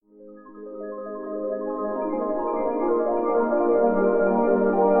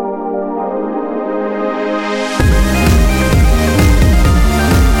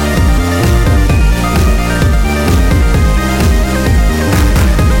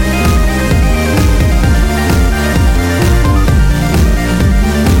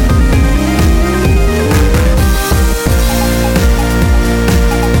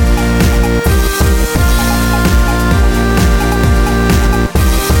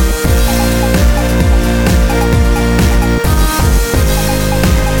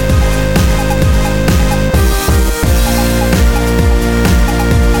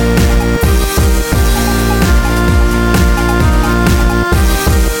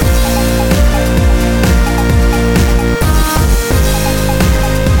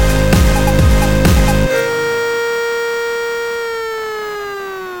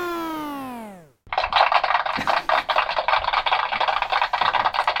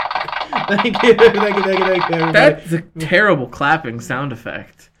Thank you, everybody. That's a terrible clapping sound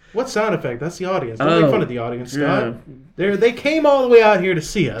effect. What sound effect? That's the audience. Don't make fun of the audience, Scott. Yeah. They came all the way out here to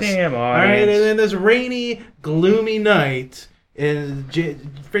see us. Damn audience. All right, and then this rainy, gloomy night in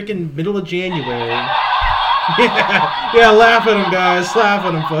freaking middle of January. Yeah, laugh at them, guys. Laugh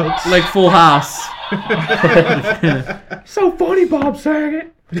at them, folks. Like Full House. So funny, Bob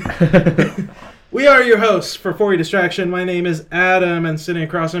Saget. We are your hosts for For Your Distraction. My name is Adam, and sitting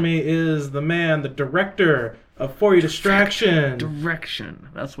across from me is the man, the director of For Your Distraction. Direction.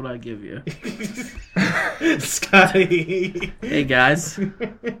 That's what I give you. Scotty. Hey, guys.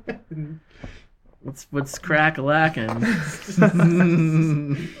 What's crack-a-lackin'?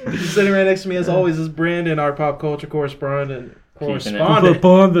 Sitting right next to me, as always, is Brandon, our pop culture correspondent. I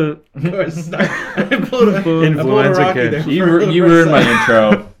pulled a Influenza Rocky kid. there You for the ruined first my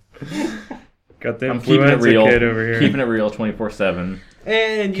intro. Got the I'm keeping it influenza real. kid over here. Keeping it real 24/7.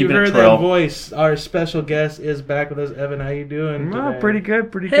 And you Keeping it heard that trail. voice. Our special guest is back with us. Evan, how you doing Oh, today? pretty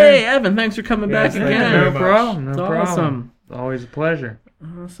good, pretty Hey, Evan, thanks for coming Yes, back thank you again. very good. much. No problem. No It's problem. awesome. Always a pleasure.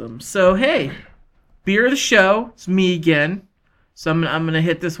 Awesome. So, hey, beer of the show. It's me again. So I'm gonna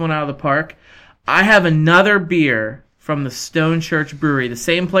hit this one out of the park. I have another beer from the Stone Church Brewery, the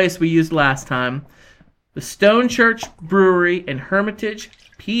same place we used last time. The Stone Church Brewery in Hermitage,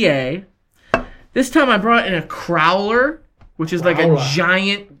 PA. This time I brought in a crowler, which is like a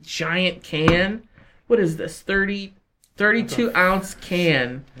Crowler. giant can. What is this? 32 ounce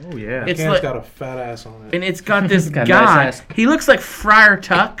can. Oh yeah. It's Can's like, got a fat ass on it. and it's got this Got a guy. nice ass. He looks like Friar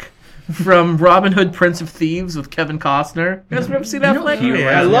Tuck from Robin Hood, Prince of Thieves with Kevin Costner. You guys ever see that flick? he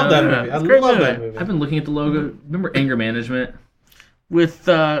I love that Yeah, movie. I it's a great love movie. that movie. I've been looking at the logo. Remember Anger Management? With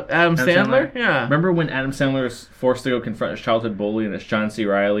Adam Sandler? Yeah. Remember when Adam Sandler is forced to go confront his childhood bully and it's John C.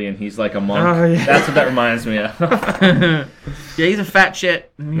 Reilly and he's like a monk? Oh, yeah. That's what that reminds me of. Yeah, he's a fat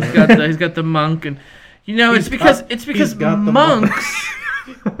shit. And he's got the monk, and you know it's because he's got the monks,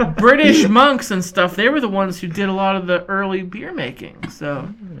 British monks and stuff. They were the ones who did a lot of the early beer making. So,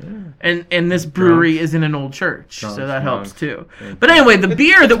 and this brewery is in an old church, so Drunks, that helps monks. too. But anyway, the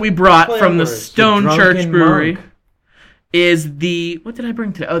beer that we brought Play from on the words. Stone The Church drunken Brewery monk. is the, what did I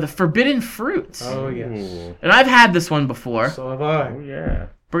bring today? Oh, the Forbidden Fruit. Oh, yes. Ooh. And I've had this one before. So have I. Oh yeah.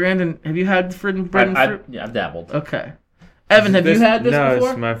 Brandon, have you had Forbidden Fruit? Yeah, I've dabbled. Okay. Evan, have you had this no, before?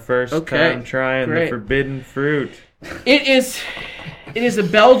 it's my first Okay, time trying great. the forbidden fruit. It is a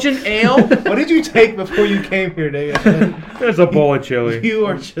Belgian ale. What did you take before you came here, David? There's a bowl of chili. You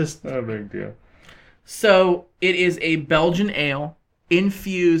are just... No big deal. So it is a Belgian ale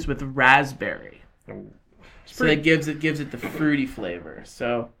infused with raspberry. So that gives it the fruity flavor.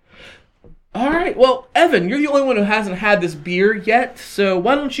 So, all right. Well, Evan, you're the only one who hasn't had this beer yet. So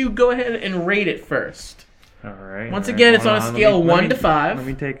why don't you go ahead and rate it first? All right. Once all again, right, it's on a hold scale of Let 1 to 5. Let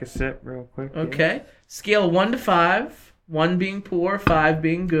me take a sip real quick. here. Okay. Scale 1 to 5. 1 being poor, 5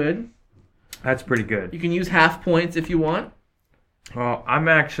 being good. That's pretty good. You can use half points if you want. Well, I'm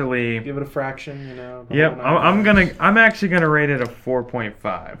actually. Give it a fraction, you know. the Yep, whole I'm actually gonna rate it a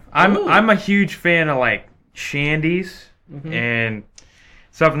 4.5. Ooh. I'm a huge fan of like shandies and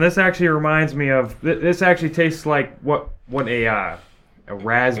stuff, and this actually reminds me of this. Actually tastes like what a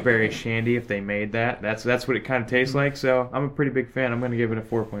raspberry shandy if they made that. That's what it kind of tastes like. So I'm a pretty big fan. I'm gonna give it a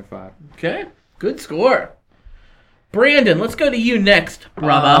 4.5. Okay. Good score. Brandon, let's go to you next,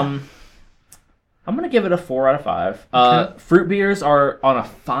 brother. I'm gonna give it a 4 out of 5. Okay. Fruit beers are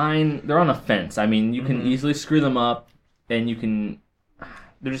they're on a fence. I mean, you can easily screw them up, and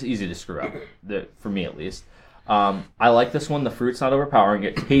they're just easy to screw up. For me at least. I like this one. The fruit's not overpowering.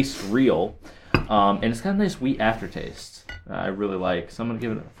 It tastes real, and it's got a nice wheat aftertaste. I really like. So I'm gonna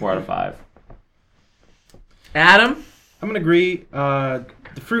give it a 4 out of 5. Adam? I'm going to agree. The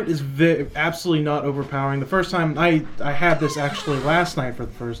fruit is absolutely not overpowering. The first time I had this actually last night for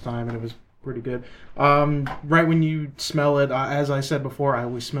the first time, and it was pretty good. Right when you smell it, as I said before, I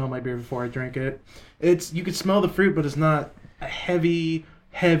always smell my beer before I drink it. You can smell the fruit, but it's not a heavy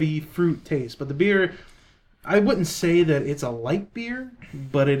fruit taste. But the beer, I wouldn't say that it's a light beer,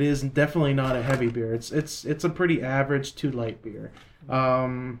 but it is definitely not a heavy beer. It's a pretty average to light beer.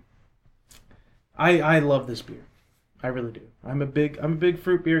 I love this beer. I really do. I'm a big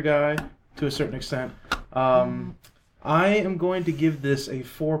fruit beer guy to a certain extent. I am going to give this a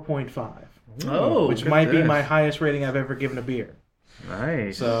 4.5. Oh, which good might be this. my highest rating I've ever given a beer.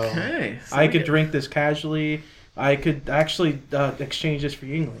 Nice. So okay. I could drink this casually. I could actually exchange this for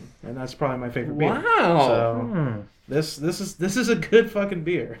Yingling, and that's probably my favorite beer. Wow. So this is a good fucking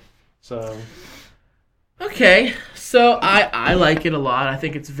beer. So Okay, so I like it a lot. I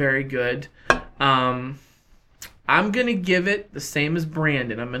think it's very good. I I'm going to give it the same as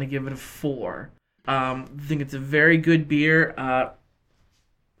Brandon. I'm going to give it a 4. I think it's a very good beer.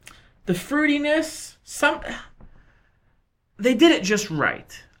 The fruitiness, they did it just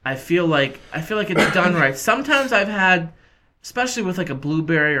right. I feel like it's done right. Sometimes I've had, especially with like a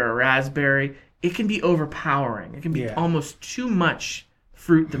blueberry or a raspberry, it can be overpowering. It can be almost too much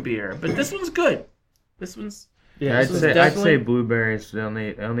fruit the beer. But this one's good. This one's I'd say blueberry is the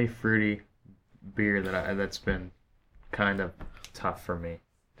only fruity beer that's been kind of tough for me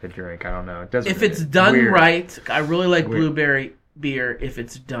to drink. I don't know. It doesn't. If it's done right, I really like blueberry beer. If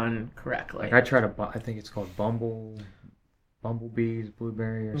it's done correctly, like I tried I think it's called Bumblebee's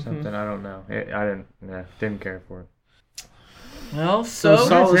blueberry or something. I don't know. I didn't care for it. Well,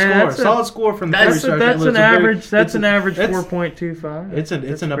 solid score from the that's an average. That's an average 4.25. It's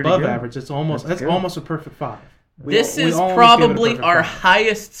an above average. It's almost a perfect 5. This is probably our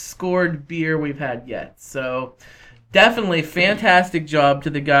highest scored beer we've had yet. So definitely fantastic job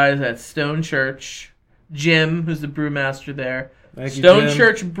to the guys at Stone Church. Jim, who's the brewmaster there. Stone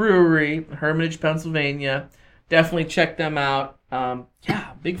Church Brewery, Hermitage, Pennsylvania. Definitely check them out.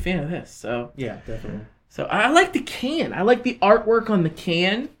 Big fan of this. So yeah, definitely. So I like the can. I like the artwork on the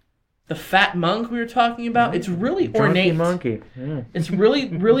can. The fat monk we were talking about. It's really ornate. Monkey. Yeah. It's really,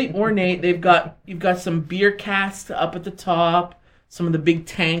 really ornate. You've got some beer casks up at the top. Some of the big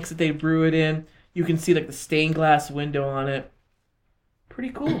tanks that they brew it in. You can see like the stained glass window on it.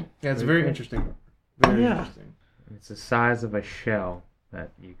 Pretty cool. Yeah, it's very interesting. Very interesting. It's the size of a shell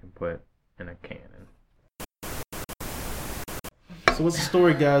that you can put in a cannon. So what's the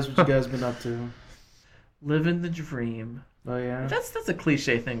story, guys? What you guys been up to? Living the dream. Oh yeah. That's a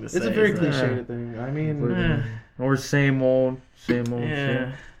cliche thing to say. It's a very cliche thing. I mean, or same old shit.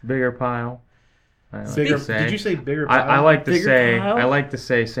 Bigger pile. Did you say bigger pile? I like to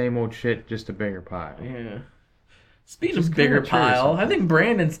say same old shit, just a bigger pile. Yeah. Speaking of bigger pile, I think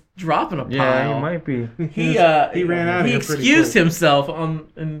Brandon's dropping a pile. Yeah, he might be. He ran out. He excused himself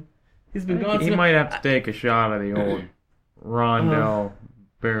and he's been gone. He might have to take a shot of the old Rondell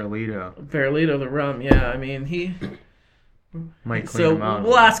Barolito. Barolito, the rum. Yeah, I mean he might clean him out.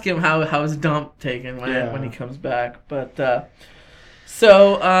 We'll ask him how his dump taken when he comes back. But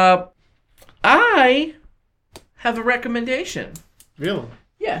I have a recommendation. Really?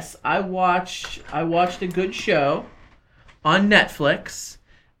 Yes, I watched a good show on Netflix,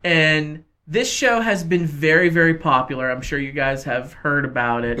 and this show has been very, very popular. I'm sure you guys have heard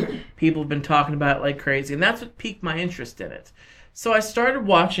about it. People have been talking about it like crazy, and that's what piqued my interest in it. So I started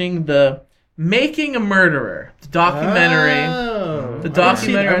watching the Making a Murderer, the documentary. Oh, the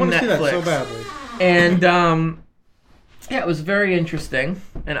documentary on Netflix. See that so badly. And it was very interesting,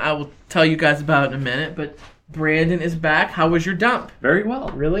 and I will tell you guys about it in a minute. But Brandon is back. How was your dump? Very well.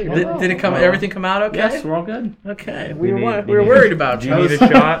 Really? Did it come? Everything come out okay? Yes, we're all good. Okay. We were worried about you. Do you need a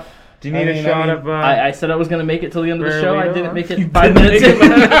shot? Do you need a shot of? I said I was going to make it till the end of the show. I didn't make it 5 minutes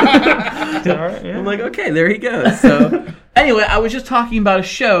in. I'm like, okay, there he goes. So anyway, I was just talking about a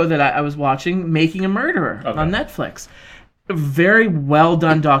show that I was watching, Making a Murderer on Netflix. A very well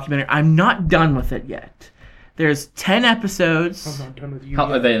done documentary. I'm not done with it yet. There's 10 episodes. I'm not done with you.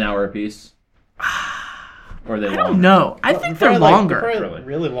 Are they an hour apiece? Or are they longer? I don't know. I think they're longer.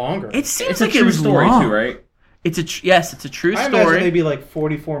 Really longer. It seems it's like a true it was story long. too, right? It's a true I story. imagine they'd be like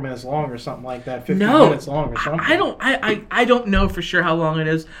 44 minutes long or something like that. 50 minutes long or something. I don't know for sure how long it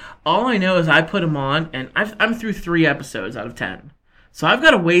is. All I know is I put them on, and I'm through 3 episodes out of 10. So I've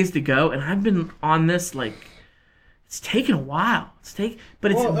got a ways to go, and I've been on this it's taken a while.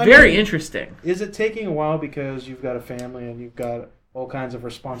 But it's very interesting. Is it taking a while because you've got a family and you've got all kinds of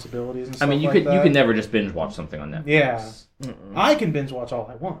responsibilities and stuff you like that? you can never just binge watch something on Netflix. Yeah. I can binge watch all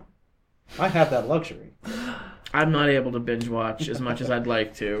I want. I have that luxury. I'm not able to binge watch as much as I'd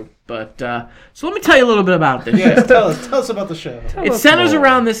like to, but so let me tell you a little bit about this. Yes, tell us about the show. It centers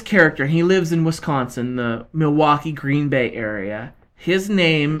around this character. He lives in Wisconsin, the Milwaukee, Green Bay area. His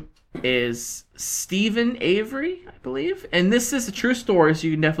name is Stephen Avery, I believe, and this is a true story, so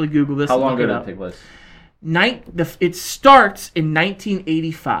you can definitely Google this. How long ago did it take place? It starts in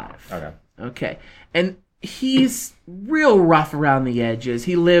 1985. Okay, and he's real rough around the edges.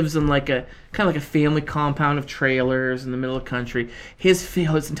 He lives in like a family compound of trailers in the middle of the country. His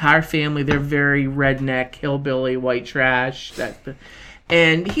entire family, they're very redneck, hillbilly, white trash.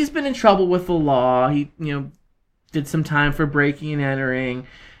 And he's been in trouble with the law. He did some time for breaking and entering,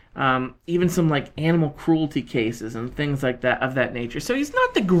 even some animal cruelty cases and things like that of that nature. So he's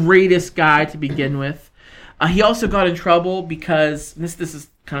not the greatest guy to begin with. He also got in trouble because this is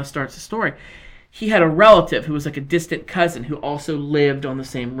kind of starts the story. he had a relative who was like a distant cousin who also lived on the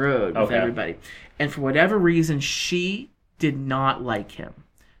same road with everybody. And for whatever reason, she did not like him.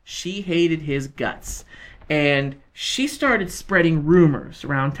 She hated his guts. And she started spreading rumors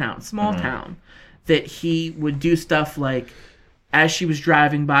around town, small town, that he would do stuff like, as she was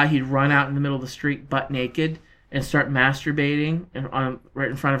driving by, he'd run out in the middle of the street butt naked and start masturbating right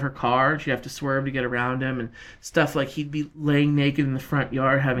in front of her car. She'd have to swerve to get around him, and stuff like he'd be laying naked in the front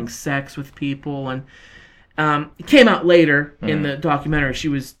yard having sex with people. And it came out later in the documentary. She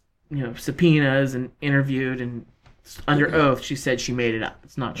was, subpoenas and interviewed, and under oath she said she made it up.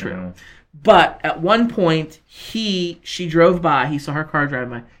 It's not true. But at one point, she drove by. He saw her car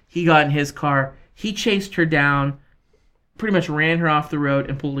driving by. He got in his car. He chased her down, pretty much ran her off the road,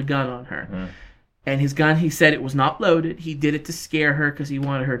 and pulled a gun on her. And his gun, he said it was not loaded. He did it to scare her because he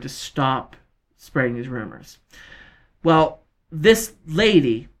wanted her to stop spreading these rumors. Well, this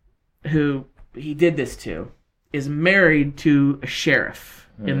lady who he did this to is married to a sheriff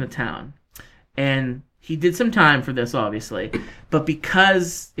in the town. And he did some time for this, obviously. But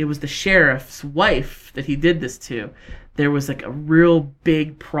because it was the sheriff's wife that he did this to, there was like a real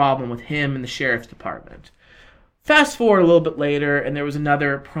big problem with him and the sheriff's department. Fast forward a little bit later, and there was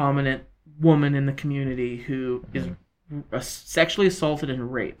another prominent woman in the community who is sexually assaulted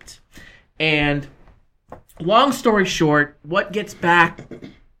and raped. And long story short, what gets back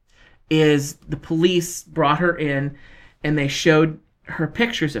is the police brought her in and they showed her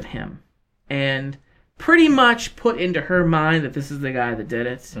pictures of him and pretty much put into her mind that this is the guy that did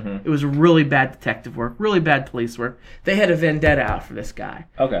it. It was really bad detective work, really bad police work. They had a vendetta out for this guy.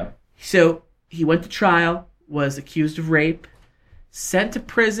 Okay. So he went to trial, was accused of rape, sent to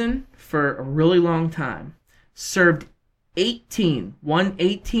prison for a really long time, served 18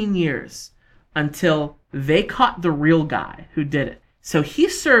 years until they caught the real guy who did it. So he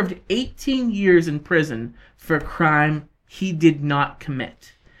served 18 years in prison for a crime he did not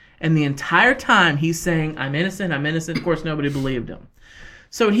commit. And the entire time he's saying, I'm innocent, I'm innocent. Of course, nobody believed him.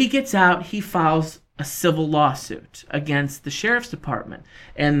 So when he gets out, he files a civil lawsuit against the sheriff's department.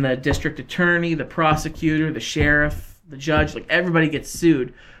 And the district attorney, the prosecutor, the sheriff, the judge, like everybody gets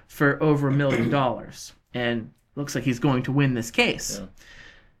sued for over $1 million. And looks like he's going to win this case. Yeah.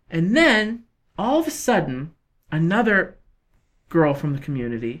 And then, all of a sudden, another girl from the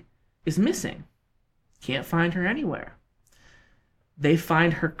community is missing. Can't find her anywhere. They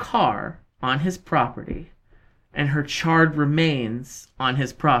find her car on his property and her charred remains on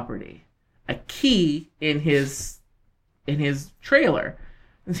his property. A key in his trailer.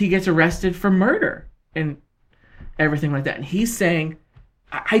 And he gets arrested for murder and everything like that. And he's saying,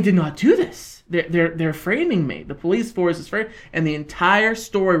 I did not do this. They're framing me. The police force is framing, and the entire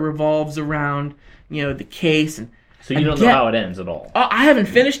story revolves around the case. And so you don't know how it ends at all. I haven't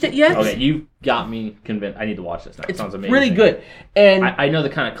finished it yet. Okay, you got me convinced. I need to watch this now. It sounds amazing. Really good. And I know the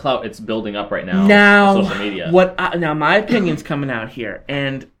kind of clout it's building up right now on social media. Now my opinion's coming out here,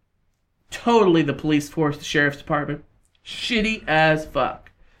 and totally the police force, the sheriff's department, shitty as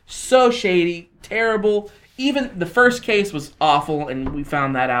fuck. So shady, terrible. Even the first case was awful, and we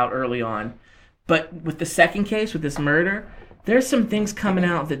found that out early on. But with the second case, with this murder, there's some things coming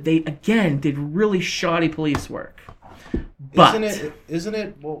out that they, again, did really shoddy police work. But Isn't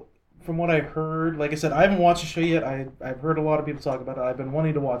it, well, from what I've heard, like I said, I haven't watched the show yet. I've heard a lot of people talk about it. I've been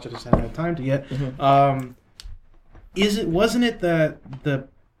wanting to watch it, just haven't had time to yet. Wasn't it that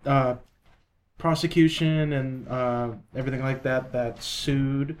the prosecution and everything like that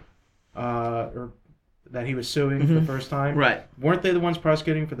sued, or that he was suing for the first time? Right. Weren't they the ones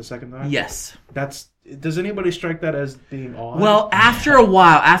prosecuting for the second time? Yes. Does anybody strike that as being odd? Well, after a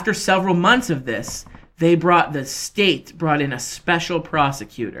while, after several months of this, the state brought in a special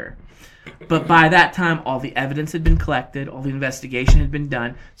prosecutor. But by that time, all the evidence had been collected, all the investigation had been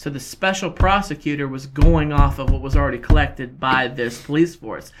done, so the special prosecutor was going off of what was already collected by this police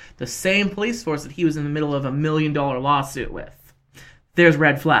force. The same police force that he was in the middle of $1 million lawsuit with. There's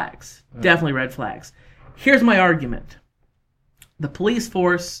red flags. Definitely red flags. Here's my argument. The police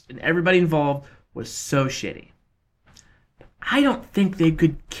force and everybody involved was so shitty. I don't think they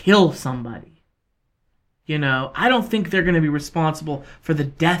could kill somebody. I don't think they're going to be responsible for the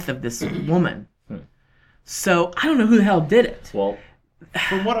death of this woman. So I don't know who the hell did it. Well,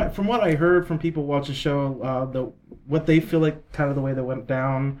 from what I heard from people watching the show, what they feel like kind of the way that went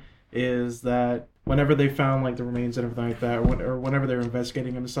down is that whenever they found like the remains and everything like that, or whenever they were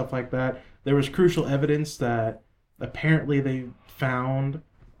investigating them and stuff like that, there was crucial evidence that apparently they found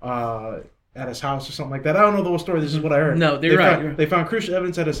at his house or something like that. I don't know the whole story. This is what I heard. No, they're right. They found crucial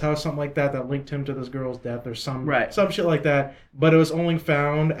evidence at his house, something like that linked him to this girl's death or some shit like that. But it was only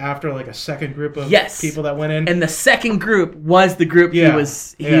found after like a second group of people that went in. And the second group was the group he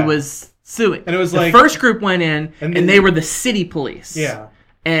was suing. And it was the like first group went in, and they were the city police. Yeah.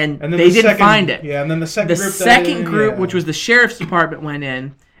 And they didn't find it. Yeah, and then the second group, which was the sheriff's department, went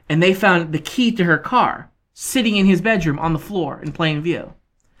in, and they found the key to her car sitting in his bedroom on the floor in plain view.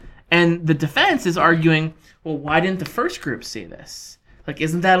 And the defense is arguing, well, why didn't the first group see this? Like,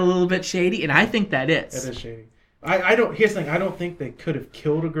 isn't that a little bit shady? And I think that is. It is shady. I don't. Here's the thing. I don't think they could have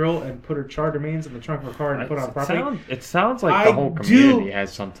killed a girl and put her charred remains in the trunk of her car and put on property. It sounds like the whole community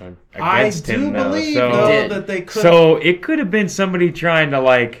has something against him. I do believe that they could. So it could have been somebody trying to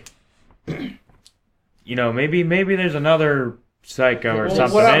like, maybe there's another psycho or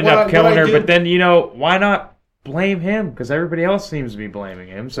something end up killing her. But then why not blame him? Because everybody else seems to be blaming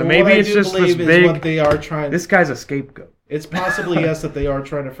him. So maybe it's just this big. What they are trying. This guy's a scapegoat. It's possibly that they are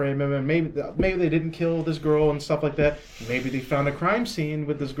trying to frame him, and maybe they didn't kill this girl and stuff like that. Maybe they found a crime scene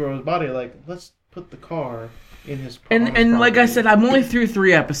with this girl's body. Like, let's put the car in his. And like I said, I'm only through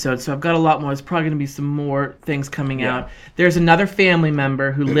 3 episodes, so I've got a lot more. There's probably going to be some more things coming out. There's another family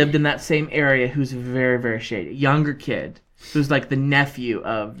member who lived in that same area who's very, very shady. Younger kid. Who's like the nephew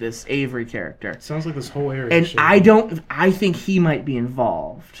of this Avery character. Sounds like this whole area. And I think he might be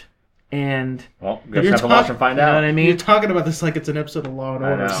involved. And well, go have to watch and find out. You know what I mean? You're talking about this like it's an episode of Law and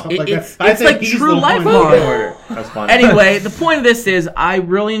Order. Or something like that. It's like true life Law and Order. That's fun. Anyway, the point of this is I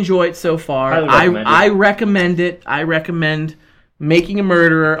really enjoy it so far. I recommend it. I recommend Making a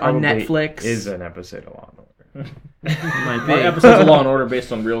Murderer on Netflix. Is an episode of Law and Order. Might be. Episodes of Law and Order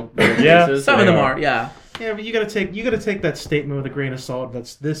based on real cases. Some of them are. Yeah. Yeah, but you gotta take that statement with a grain of salt.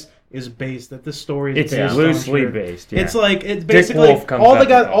 That this story is it's loosely based. Yeah. It's like it's basically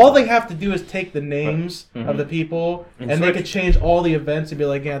all they have to do is take the names of the people and they could change all the events and be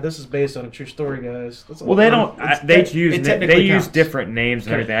like, yeah, this is based on a true story, guys. Well, they don't. They use different names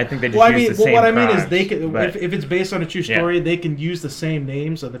and everything. I think they just use the same. What I mean is they can if it's based on a true story, they can use the same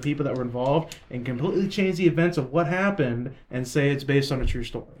names of the people that were involved and completely change the events of what happened and say it's based on a true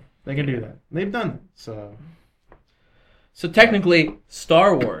story. They can do that. They've done it. So technically,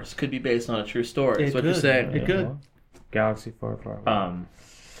 Star Wars could be based on a true story. Is what you're saying. It could. Galaxy Far Far Away.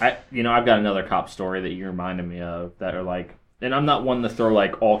 I've got another cop story that you reminded me of that are like, and I'm not one to throw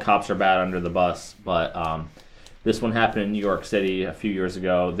like all cops are bad under the bus, but this one happened in New York City a few years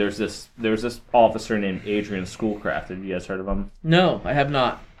ago. There's this officer named Adrian Schoolcraft. Have you guys heard of him? No, I have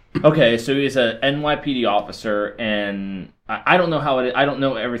not. Okay, so he's a NYPD officer, and I don't know how it is. I don't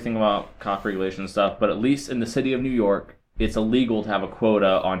know everything about cop regulation and stuff, but at least in the city of New York, it's illegal to have a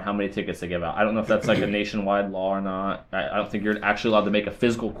quota on how many tickets they give out. I don't know if that's like a nationwide law or not. I don't think you're actually allowed to make a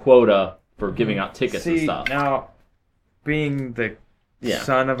physical quota for giving out tickets and stuff. Now, being the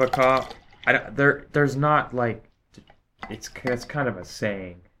son of a cop, there's not like it's kind of a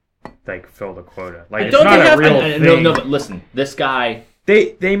saying, like fill the quota. Like it's not a real thing. No, but listen, this guy.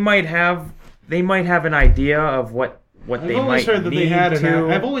 They might have an idea of what they might need to.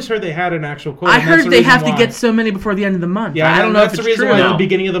 I've always heard they had an actual quota. I heard they have to get so many before the end of the month. Yeah, I don't know if that's it's the reason true. why at the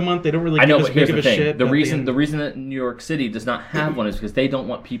beginning of the month they don't really give as big of a shit. The reason that New York City does not have one is because they don't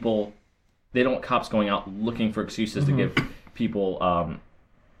want cops going out looking for excuses to give people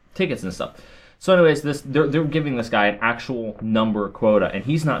tickets and stuff. So anyways, they're giving this guy an actual number quota, and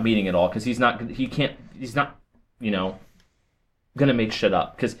he's not meeting it all because he's not gonna make shit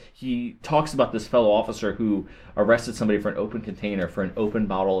up, because he talks about this fellow officer who arrested somebody for an open container for an open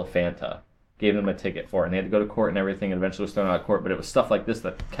bottle of Fanta, gave them a ticket for it, and they had to go to court and everything, and eventually was thrown out of court. But it was stuff like this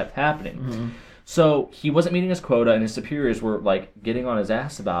that kept happening. So he wasn't meeting his quota, and his superiors were like getting on his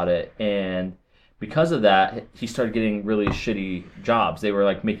ass about it, and because of that, he started getting really shitty jobs. They were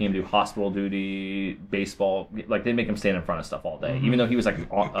like making him do hospital duty, baseball, like they make him stand in front of stuff all day, even though he was like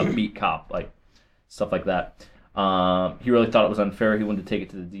a beat cop, like stuff like that. He really thought it was unfair. He wanted to take it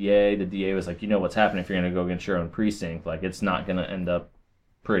to the DA. The DA was like, you know what's happening if you're going to go against your own precinct. Like, it's not going to end up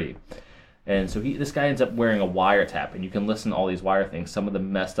pretty. And so this guy ends up wearing a wiretap, and you can listen to all these wire things, some of the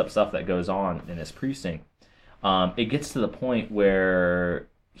messed up stuff that goes on in his precinct. It gets to the point where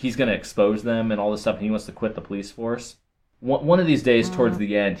he's going to expose them and all this stuff, and he wants to quit the police force. One of these days, towards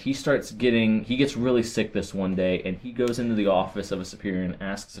the end, he gets really sick this one day, and he goes into the office of a superior and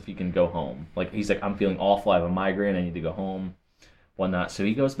asks if he can go home. Like, he's like, I'm feeling awful, I have a migraine, I need to go home, whatnot. So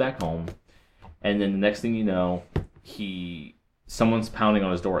he goes back home, and then the next thing you know, someone's pounding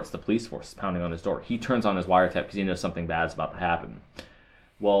on his door. It's the police force pounding on his door. He turns on his wiretap because he knows something bad's about to happen.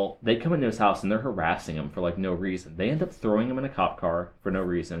 Well, they come into his house and they're harassing him for like no reason. They end up throwing him in a cop car for no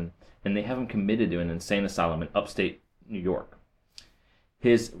reason, and they have him committed to an insane asylum in upstate New York.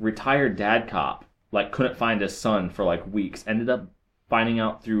 His retired dad cop like couldn't find his son for like weeks. Ended up finding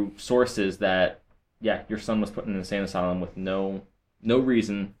out through sources that your son was put in an insane asylum with no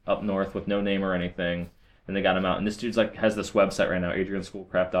reason up north, with no name or anything. And they got him out. And this dude's like has this website right now,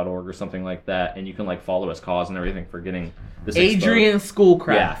 adrianschoolcraft.org or something like that, and you can like follow his cause and everything for getting this Adrian exposed.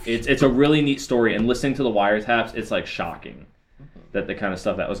 Schoolcraft. Yeah, it's a really neat story, and listening to the wiretaps, it's like shocking that the kind of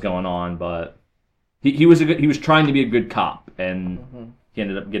stuff that was going on. But he was trying to be a good cop, and he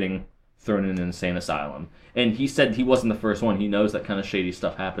ended up getting thrown in an insane asylum. And he said he wasn't the first one. He knows that kind of shady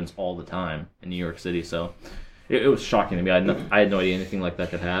stuff happens all the time in New York City. So it was shocking to me. I had no idea anything like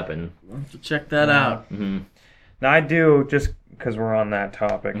that could happen. We'll have to check that out. Mm-hmm. Now I do, just because we're on that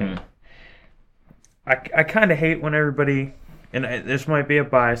topic, and I kind of hate when everybody, and this might be a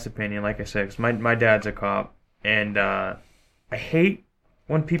biased opinion, like I said, because my dad's a cop, and I hate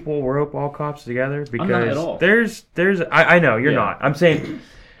when people rope all cops together, because I'm not at all. I know you're not. I'm saying,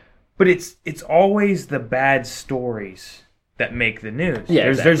 but it's always the bad stories that make the news.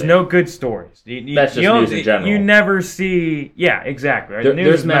 Yeah, there's no good stories. That's just news in general. You never see. Yeah, exactly. Right?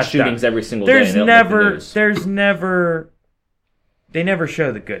 There's mass shootings every single day. They never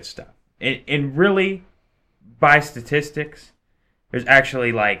show the good stuff. And really, by statistics, there's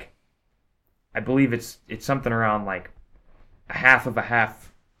actually like, I believe it's something around like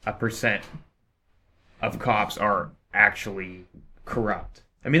 0.5% of cops are actually corrupt.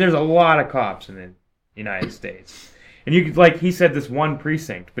 I mean, there's a lot of cops in the United States. And you could, like he said, this one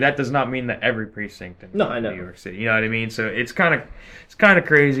precinct, but that does not mean that every precinct in New York City. You know what I mean? So it's kind of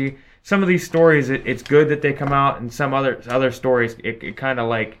crazy. Some of these stories, it's good that they come out, and some other stories, it kind of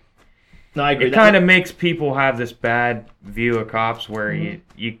like, no, I agree. It kind of makes people have this bad view of cops where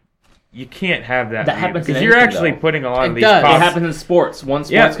you can't have that happens because you're actually putting a lot of these does. cops. It happens in sports. One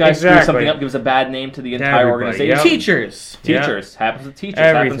sports guy screws something up, gives a bad name to the entire organization. Yep. Teachers. Happens to teachers.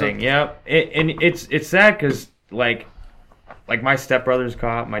 Everything. Yep. And it's sad because like my stepbrother's a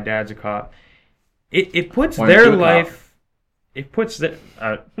cop, my dad's a cop. It puts their life. It puts the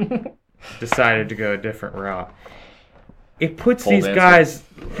decided to go a different route. It puts these guys'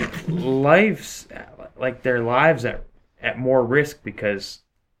 lives, like their lives, at more risk because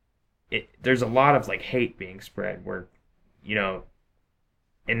there's a lot of like hate being spread where,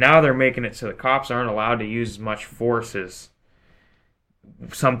 and now they're making it so the cops aren't allowed to use as much force as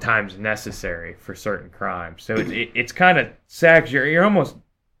sometimes necessary for certain crimes. So it's kind of sad because you're almost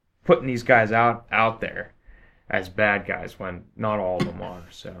putting these guys out there as bad guys when not all of them are.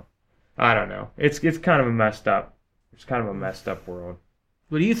 So I don't know. It's kind of a messed up. It's kind of a messed up world.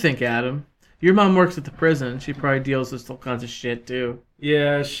 What do you think, Adam? Your mom works at the prison. She probably deals with all kinds of shit too.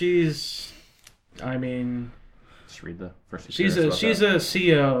 Yeah, she's. I mean, just read the first. She's a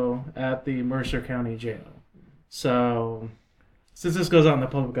CO at the Mercer County Jail. So, since this goes out in the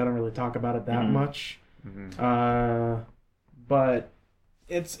public, I don't really talk about it that much. Mm-hmm. But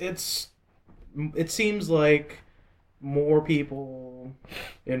it seems like more people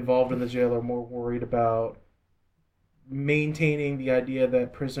involved in the jail are more worried about maintaining the idea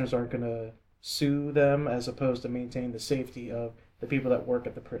that prisoners aren't going to sue them as opposed to maintain the safety of the people that work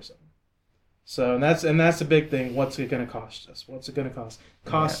at the prison. So and that's a big thing. What's it going to cost us? What's it going to cost?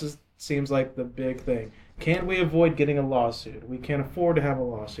 Seems like the big thing. Can't we avoid getting a lawsuit? We can't afford to have a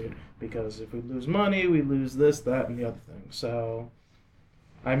lawsuit because if we lose money, we lose this, that, and the other thing. So,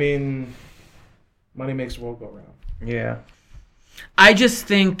 I mean, money makes the world go round. Yeah. I just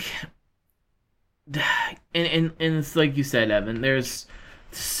think, and it's like you said, Evan, there's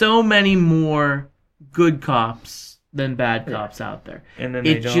so many more good cops than bad cops out there. And then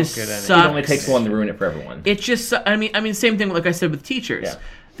they don't get any. Sucks. It only takes one to ruin it for everyone. It just, I mean, same thing like I said with teachers. Yeah.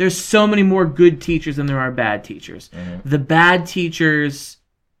 There's so many more good teachers than there are bad teachers. Mm-hmm. The bad teachers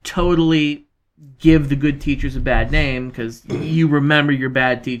totally give the good teachers a bad name because you remember your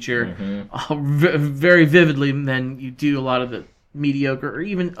bad teacher very vividly than you do a lot of the mediocre or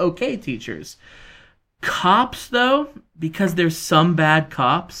even okay teachers. Cops, though, because there's some bad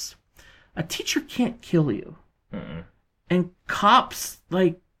cops, a teacher can't kill you. Mm-mm. And cops,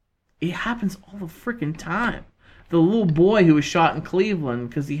 like, it happens all the freaking time. The little boy who was shot in Cleveland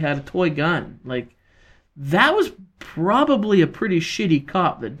because he had a toy gun. Like, that was probably a pretty shitty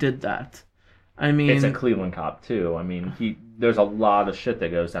cop that did that. I mean, it's a Cleveland cop, too. I mean, there's a lot of shit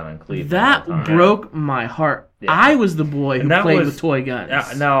that goes down in Cleveland. That broke my heart. Yeah. I was the boy who played with toy guns.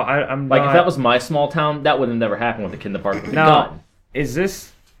 I'm like, if that was my small town, that would have never happened with a kid in the park with a gun. Is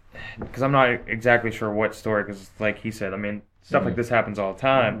this... Because I'm not exactly sure what story, because like he said, I mean, stuff like this happens all the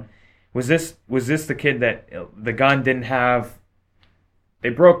time. Was this the kid that the gun didn't have? They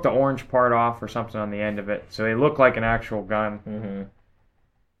broke the orange part off or something on the end of it, so it looked like an actual gun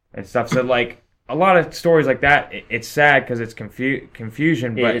and stuff. So like a lot of stories like that, it's sad because it's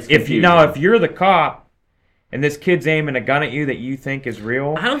confusion. But it's if confusion. you're the cop and this kid's aiming a gun at you that you think is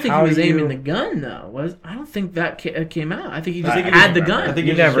real, I don't think he was aiming the gun though. I don't think that came out. I think he just think it had was- the gun. I think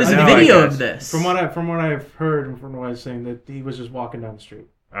You it was never There's just- a know, I video guess. of this. From what I've heard and from what I was saying, that he was just walking down the street.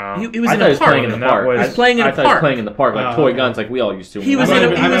 He was I in thought he a was park. playing in the That park. was- He was playing in a I thought he was park. playing in the park, like Oh, toy okay. guns, like we all used to. He was I in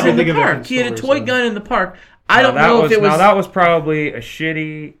might have the thinking of park. different He had a stories, toy so. gun in the park. I don't know if it was. that was probably a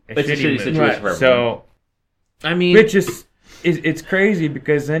shitty It's a shitty move. situation Right. for everyone. So I mean, it just it's crazy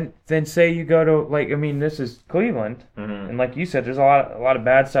because then say you go to this is Cleveland and like you said, there's a lot of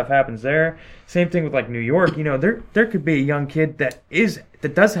bad stuff happens there. Same thing with like New York. There could be a young kid that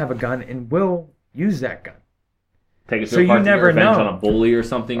does have a gun and will use that gun. Take it to So a you park to get never revenge know. on a bully or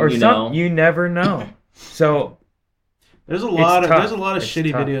something. Or know. you never know. So There's a lot tough. of It's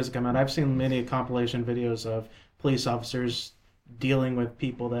shitty tough. videos come out. I've seen many compilation videos of police officers dealing with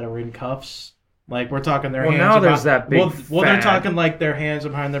people that are in cuffs. Like we're talking their Well, hands. now about- there's that big Well, they're fad. talking like their hands are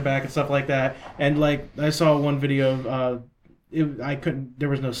behind their back and stuff like that. And like I saw one video. There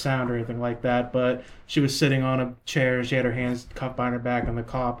was no sound or anything like that, but she was sitting on a chair. She had her hands cuffed behind her back, and the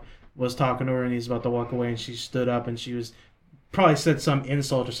cop was talking to her, and he's about to walk away, and she stood up, and she was probably said some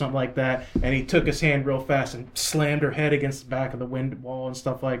insult or something like that, and he took his hand real fast and slammed her head against the back of the window wall and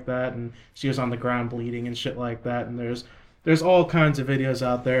stuff like that, and she was on the ground bleeding and shit like that. And there's all kinds of videos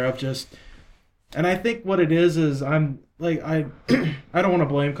out there of just, and I think what it is I'm like I I don't want to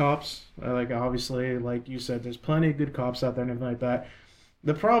blame cops. Like obviously, like you said, there's plenty of good cops out there and everything like that.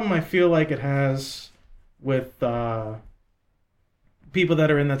 The problem I feel like it has with people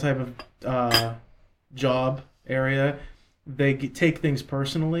that are in that type of job area, they take things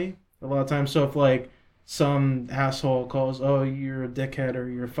personally a lot of times. So if like some asshole calls, oh, you're a dickhead or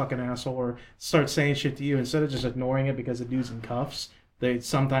you're a fucking asshole, or starts saying shit to you, instead of just ignoring it because the dude's in cuffs, they'll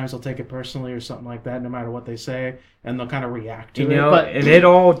take it personally or something like that, no matter what they say, and they'll kind of react to it. But- and it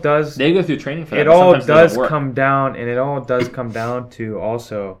all does. They go through training for that. It but all sometimes it does doesn't work. come down, and it all does come down to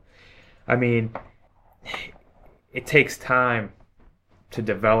also, I mean, it takes time to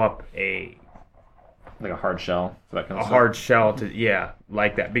develop like a hard shell for that kind a of hard shell to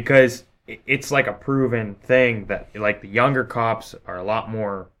like that, because it's like a proven thing that like the younger cops are a lot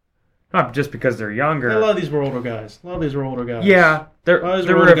more, not just because they're A younger. lot of these were older guys. Yeah, there A lot of these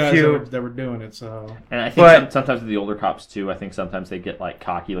were older a guys few. that were doing it. So And I think But- sometimes with the older cops too, I think sometimes they get like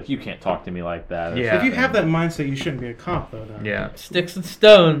cocky, like you can't talk to me like that. or Yeah. if you something. have that mindset, you shouldn't be a cop, though. Yeah, sticks and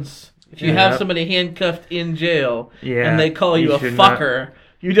stones. If you Yeah. have somebody handcuffed in jail yeah. and they call you a should not- fucker,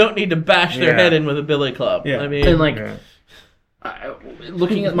 you don't need to bash their Yeah. head in with a billy club. Yeah. I mean, and like Yeah.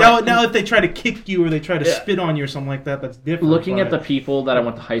 looking at my, Now if they try to kick you or they try to Yeah. spit on you or something like that, that's different. looking at the but- people that I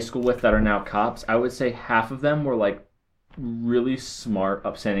went to high school with that are now cops, I would say half of them were like really smart,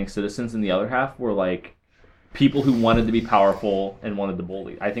 upstanding citizens, and the other half were like people who wanted to be powerful and wanted to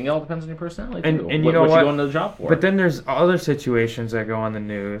bully. I think it all depends on your personality. And- too. and you what know you what? go into the job for. But then there's other situations that go on the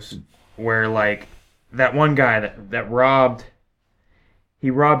news where like that one guy that robbed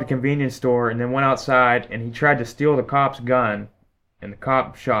a convenience store and then went outside and he tried to steal the cop's gun and the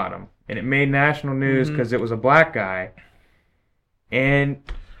cop shot him, and it made national news because it was a black guy. And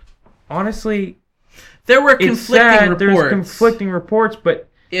honestly, there were it's conflicting sad. reports. There's conflicting reports, but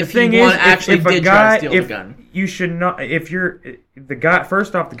If the thing he is, actually if a did guy, try to steal if the gun. you should not, if you're the guy.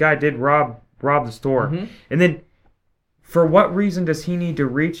 First off, the guy did rob the store, Mm-hmm. and then for what reason does he need to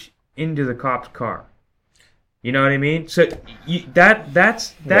reach into the cop's car? You know what I mean? So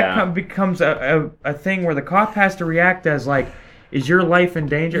Yeah. becomes a thing where the cop has to react as like, is your life in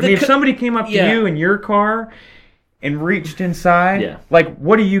danger? I The mean, if co- somebody came up to yeah. you in your car and reached inside, Yeah. like,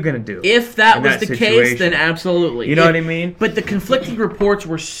 what are you gonna do? If that in was that the case, situation? then absolutely. You know what I mean? But the conflicting reports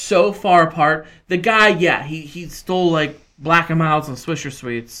were so far apart. The guy, yeah, he stole like Black and Milds and Swisher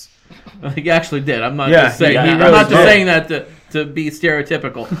Sweets. He actually did. I'm not Yeah, just saying. he I'm really not just did. saying that to be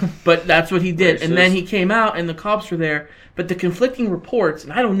stereotypical, but that's what he did. And then Racist. he came out, and the cops were there. But the conflicting reports,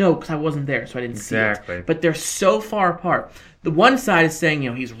 and I don't know because I wasn't there, so I didn't Exactly. see it. But they're so far apart. The one side is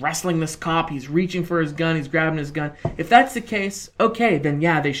saying, he's wrestling this cop, he's reaching for his gun, he's grabbing his gun. If that's the case, okay, then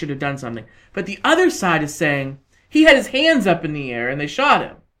yeah, they should have done something. But the other side is saying he had his hands up in the air and they shot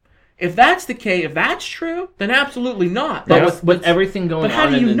him. If that's the case, if that's true, then absolutely not. But That's- with everything going but how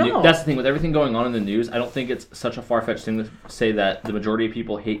on do in you the know? news, that's the thing. With everything going on in the news, I don't think it's such a far-fetched thing to say that the majority of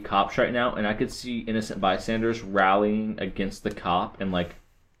people hate cops right now, and I could see innocent bystanders rallying against the cop and like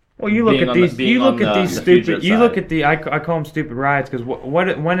Well, you look being at on the- these. being You on look at the- these the stupid. fugitive You look side. at the. I call them stupid riots because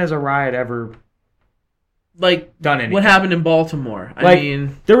when has a riot ever Like done anything? what happened in Baltimore? I Like,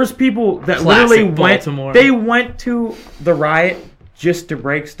 mean, there was people that Classic literally went. Baltimore. They went to the riot just to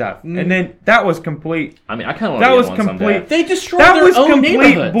break stuff, and then that was complete. I mean, I kind of want That to was be in one complete. someday. they destroyed That their was own complete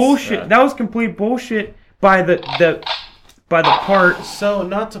neighborhoods. bullshit. Yeah. That was complete bullshit by the part. So,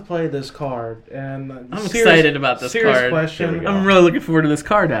 not to play this card, and I'm excited about this serious card. question. Here we go. I'm really looking forward to this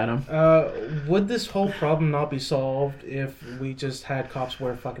card, Adam. Would this whole problem not be solved if we just had cops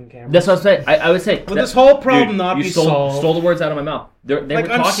wear fucking cameras? That's what I'm saying. I would say. Would this whole problem Dude, not you be stole, solved? Stole the words out of my mouth. They Like,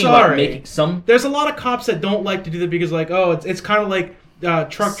 were I'm talking about sorry. making some. There's a lot of cops that don't like to do that because, like, oh, it's kind of like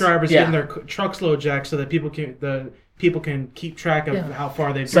truck drivers Yeah. getting their trucks low jacked so that people can keep track of how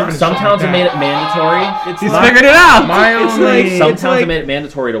far they've Some driven. some and shit towns like have made that. it mandatory. It's He's like- figured it out. My It's only. like- Some it's towns like- have made it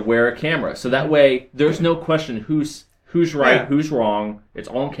mandatory to wear a camera, so that way there's no question who's right, Yeah. who's wrong. It's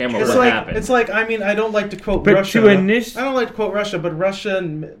on camera It's what like happened. it's like I mean I don't like to quote But Russia. to init- I don't like to quote Russia, but Russia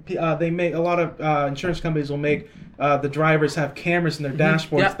they make a lot of insurance companies will make the drivers have cameras in their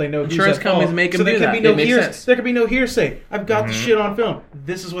dashboards. Yeah. So they know who's Insurance at companies fault. make 'em so there do can that. be no It makes sense. There can be no hearsay. I've got the shit on film.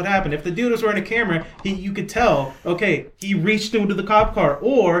 This is what happened. If the dude was wearing a camera, you could tell. Okay, he reached into the cop car,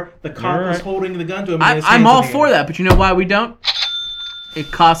 or the cop was Right. holding the gun to him. and his I'm hands all in the for air. that, but you know why we don't? It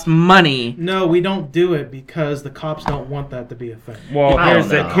costs money. No, we don't do it because the cops don't want that to be a thing. Well, I here's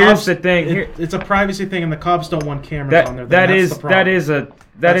don't the know. here's the thing. Here, It's a privacy thing, and the cops don't want cameras on there. that That's is the problem. that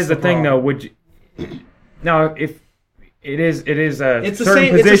That's is the the thing problem. though. Would you, now if it is a It's the certain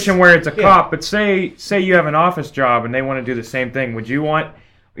same- it's a position s- where it's a yeah. cop, but say you have an office job and they want to do the same thing. Would you want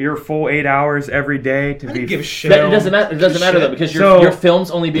your full 8 hours every day to I be don't give a shit. It doesn't matter. It doesn't matter though because So- your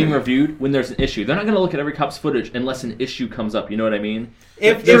film's only being reviewed when there's an issue. They're not going to look at every cop's footage unless an issue comes up. You know what I mean?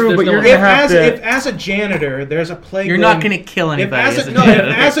 If, There's- True, there's but no- you're gonna have to- if as a janitor there's a plague, You're not going to kill If anybody.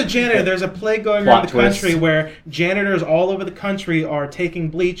 as a janitor there's a plague going Plot around the twist. country where janitors all over the country are taking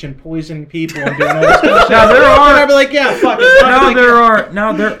bleach and poisoning people and doing all this kind of shit. Now, there are- I'd be like, yeah, fuck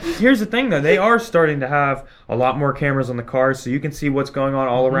it. Here's the thing though. They are starting to have a lot more cameras on the cars, so you can see what's going on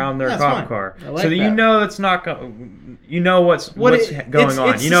all around their That's cop fine. car. I like so that you that. know it's not you know what's going on.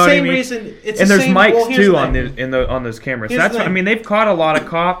 It's You the know what I same mean? reason. It's And the there's same, mics well, here's too the on thing. on those cameras. Here's That's the what, I thing. mean they've caught a lot of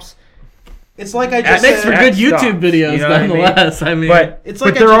cops. It's like I It just makes for said. good That YouTube sucks, videos, you know what I mean? nonetheless. I mean, But It's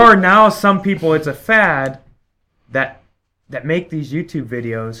like but there I are just- now some people. It's a fad that make these YouTube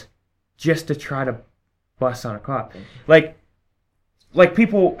videos just to try to bust on a cop. Like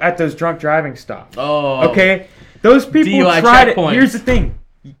people at those drunk driving stops. oh, Okay, those people DUI try to. checkpoints. Here's the thing: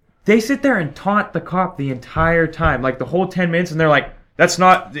 they sit there and taunt the cop the entire time, like the whole 10 minutes, and they're like, "That's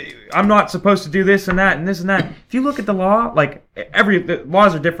not. I'm not supposed to do this and that and this and that." If you look at the law, like the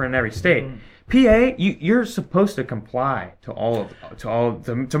laws are different in every state. PA, you're supposed to comply to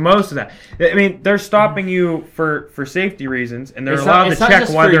to most of that. I mean, they're stopping you for safety reasons, and they're It's not- allowed it's to not check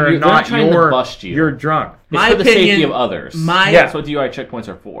just for whether you. or They're not not trying to bust you. you're drunk. It's My for the safety opinion- of others. my- That's what DUI checkpoints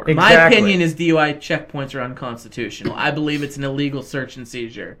are for. Exactly. My opinion is DUI checkpoints are unconstitutional. I believe it's an illegal search and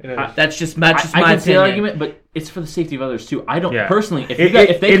seizure. That's just my I opinion. can see the argument, but it's for the safety of others too. I don't Yeah. personally. If, It-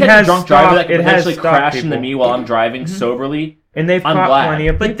 if they it catch has a drunk driver that stopped- it could has potentially stopped crash into people. me while I'm driving soberly, And they've I'm caught glad. plenty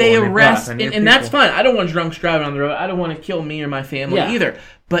of people. But they and they've arrest, caught plenty of and that's people. fine. I don't want drunks driving on the road. I don't want to kill me or my family Yeah. either.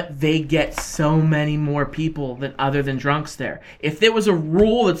 But they get so many more people than other than drunks there. If there was a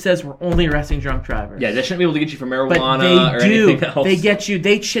rule that says we're only arresting drunk drivers, yeah, they shouldn't be able to get you for but marijuana or they do. anything else. They get you.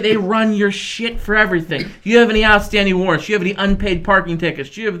 They run your shit for everything. Do you have any outstanding warrants? Do you have any unpaid parking tickets?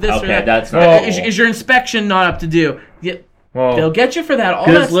 Do you have this or Okay, that? that's Well- not. Is your inspection not up to do? Well, They'll get you for that. All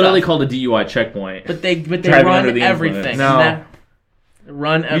Because that it's literally stuff. called a DUI checkpoint. But they Driving under run the everything. influence. No.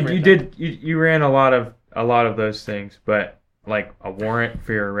 Run everything. you ran a lot of those things, but like a warrant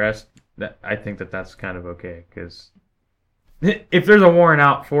for your arrest, I think that's kind of okay because if there's a warrant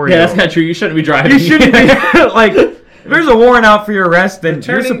out for you, Yeah, that's not true. You shouldn't be driving. you shouldn't be like. If there's a warrant out for your arrest, then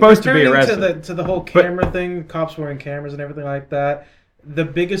you're supposed to be Returning arrested. to the whole camera thing, cops wearing cameras and everything like that. The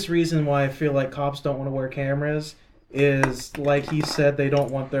biggest reason why I feel like cops don't want to wear cameras is, like he said, they don't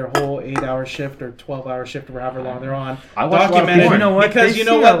want their whole 8-hour shift or 12-hour shift or however long they're on I watch a lot of documented. porn. You know what? Because They you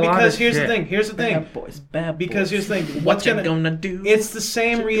know see what? a lot Because of here's shit. the thing. Here's the thing. Bad boys, bad boys. Because here's the thing. What you gonna do? It's the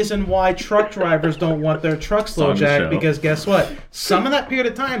same reason why truck drivers don't want their trucks on low the jacked, show. because guess what? Some of that period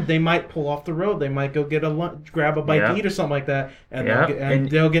of time they might pull off the road. They might go get a lunch, grab a bite Yeah. to eat or something like that, and, Yeah.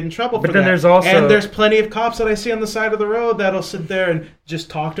 they'll get in trouble for but then that. there's also- and there's plenty of cops that I see on the side of the road that'll sit there and just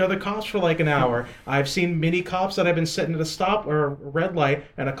talk to other cops for like an hour. I've seen many cops that I've been sitting at a stop or a red light,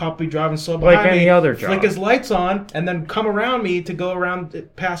 and a cop be driving slow Like behind any me, other flick job. his lights on, and then come around me to go around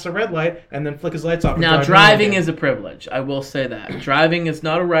past the red light, and then flick his lights off. and Now, drive driving around is a privilege. I will say that. Driving is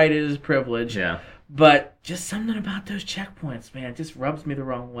not a right, it is a privilege. Yeah. But just something about those checkpoints, man, it just rubs me the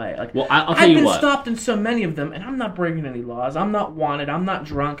wrong way. Like, Well, I'll tell I've you been what. stopped in so many of them, and I'm not breaking any laws. I'm not wanted. I'm not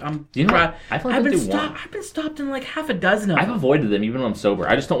drunk. I'm. You know, dri- I feel like I've I been do stopped. want- I've been stopped in like half a dozen of I've them. avoided them even when I'm sober.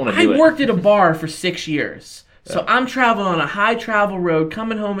 I just don't want to I do it. worked at a bar for 6 years. So I'm traveling on a high travel road,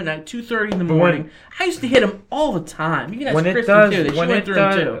 coming home at night 2:30 in the morning. I used to hit them all the time. You can ask When it Kristen does, too. She when went it through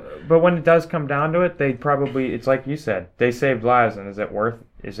them does, too. but when it does come down to it, they probably, it's like you said, they saved lives, and is it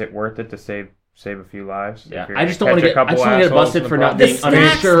worth it to save a few lives? Yeah, If you're I just gonna don't want to catch a get. I just couple want to get assholes busted in for the not process? being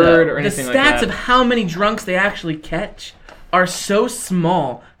uninsured or anything the like stats that. of how many drunks they actually catch are so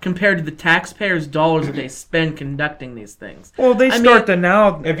small compared to the taxpayers' dollars that they spend conducting these things. Well, they I start mean, to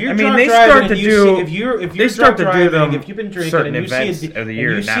now. If you're I mean, drunk they driving start and to you do. see, if you're they start drunk to do driving, them if you've been drinking certain and you see events a, of the and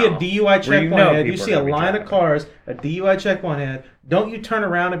year you see now, a DUI where checkpoint ahead, you people see are a gonna be line of driving. cars, a DUI checkpoint ahead, don't you turn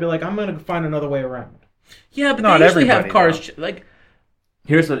around and be like, I'm going to find another way around? Yeah, but Not they usually have everybody, cars like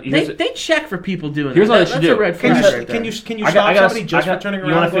Here's the. they check for people doing Here's that. what they That's should a do. red Can flag you right there. can you I stop got- somebody just I got- for turning You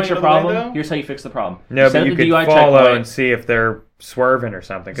around want and to fix going your the other way, problem? though? Here's how you fix the problem. No, Set but you the could DUI follow checkpoint. and see if they're swerving or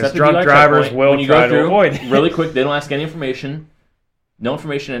something. Because Set the drunk DUI drivers checkpoint. will When you try go to through, avoid it. really quick, they don't ask any information. No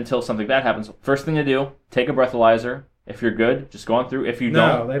information until something bad happens. First thing to do, take a breathalyzer. If you're good, just go on through. If you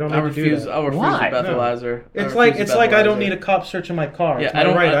No, don't, they don't I need to do refuse. that. I refuse Why? a breathalyzer. It's like I don't need a cop searching my car. Yeah, It's I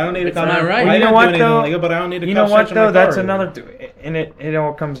don't- my right. I don't need a it's cop. my right. I Well, you know didn't what, do anything though? illegal, but I don't need a You cop know what searching my though? That's car. another, and it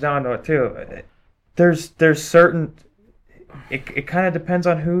all comes down to it too. There's certain. It kind of depends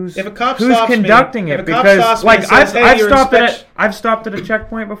on who's If a cop who's stops me- conducting if it, a cop because stops me like and says, "Hey, I've your stopped inspection-" I've stopped at a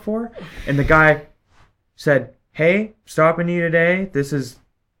checkpoint before, and the guy said, "Hey, stopping you today. This is,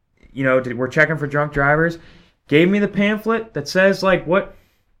 we're checking for drunk drivers." Gave me the pamphlet that says like what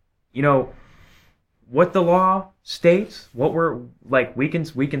the law states, what we're like. We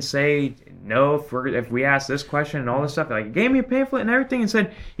can say no if we ask this question and all this stuff. Like, he gave me a pamphlet and everything and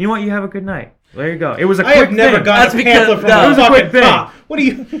said, "You know what? You have a good night." There you go. It was a I quick have never thing. gotten That's a because- pamphlet from no, a it was a fucking quick thing. cop. What do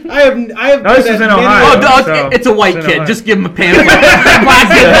you? I have. No, this been is at in many- Ohio. Oh, dog, So- it's a white it's kid. an Just give him a pamphlet.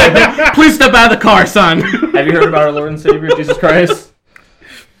 Please step out of the car, son. have you heard about our Lord and Savior Jesus Christ?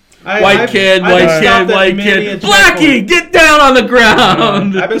 White kid, I've white been kid, stopped at white many a kid. Blackie, checkpoint. get down on the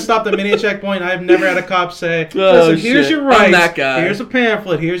ground. I've been stopped at many a checkpoint. I've never had a cop say, Oh, "Listen, here's shit. your rights. I'm that guy. Here's a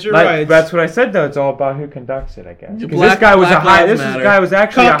pamphlet. Here's your rights." That's what I said though. It's all about who conducts it, I guess. 'Cause Black- this guy was Black Lives Matter. guy was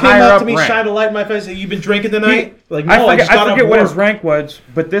actually Cop a came higher up up to me, rank. shined a light in my face. You've been drinking tonight? Like, no, I just got forget off what his work. rank was,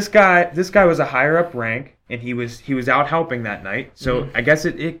 but this guy was a higher up rank, and he was out helping that night. So I guess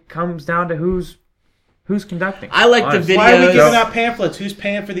it comes down to who's conducting. I like the Honestly. Why are we videos. giving out pamphlets? Who's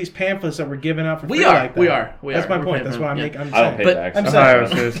paying for these pamphlets that we're giving out for We free are. like that? We are. We That's are. my We're point. paying That's for why I'm them. making. I'm I don't pay saying. tax. I'm Ohio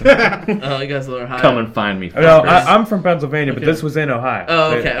saying. citizen. Oh, you guys are high. Come and find me. No, fuckers. I'm from Pennsylvania, but Okay. this was in Ohio.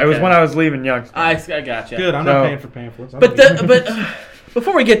 Oh, So okay, It was okay. when I was leaving Youngstown. I gotcha. Good. I'm So- not paying for pamphlets. But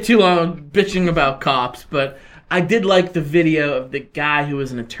before we get too long bitching about cops, but I did like the video of the guy who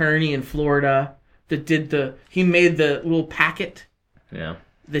was an attorney in Florida that he made the little packet Yeah.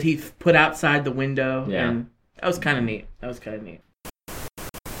 that he put outside the window. Yeah. And that was kind of neat.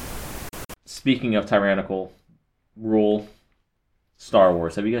 Speaking of tyrannical rule, Star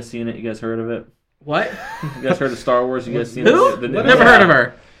Wars. Have you guys seen it? You guys heard of it? What? You guys heard of Star Wars? You guys seen Who? it? Never heard of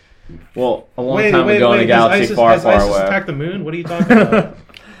her. Well, a long time ago in a galaxy far, has far ISIS away. attacked the moon? What are you talking about?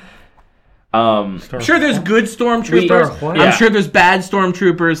 I'm sure there's good stormtroopers. Star what? I'm sure there's bad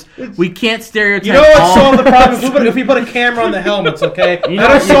stormtroopers. We can't stereotype You know what all. solved the problem? If we put a camera on the helmets, okay? You know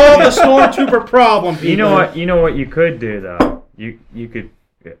That'll what- solve the stormtrooper problem. People. You know what you could do though. You could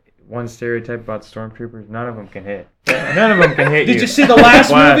one stereotype about stormtroopers. None of them can hit. None of them can hit you. Did you see the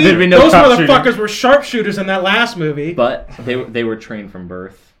last Wow. movie? Did we know Those cop motherfuckers were sharpshooters in that last movie. But they were trained from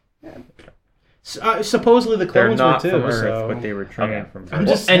birth. Supposedly the They're clones not were too. from Earth, so. but they were trained Okay. from. I'm Earth.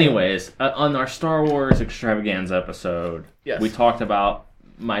 just- Well, anyways, on our Star Wars extravaganza episode, Yes. we talked about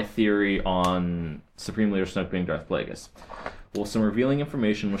my theory on Supreme Leader Snoke being Darth Plagueis. Well, some revealing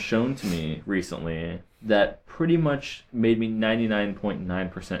information was shown to me recently that pretty much made me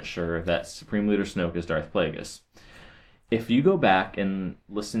 99.9% sure that Supreme Leader Snoke is Darth Plagueis. If you go back and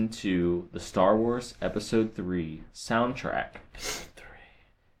listen to the Star Wars Episode 3 soundtrack...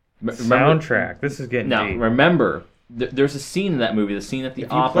 Soundtrack. This is getting Now, deep. remember, there's a scene in that movie, the scene at the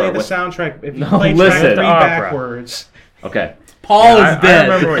If you opera. play the with- soundtrack, if you No, play listen. track 3 Opera. backwards, Okay. Paul I is dead.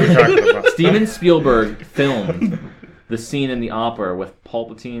 remember what you're talking about. Steven Spielberg filmed the scene in the opera with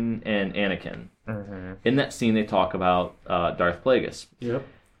Palpatine and Anakin. Mhm. In that scene, they talk about Darth Plagueis. yep.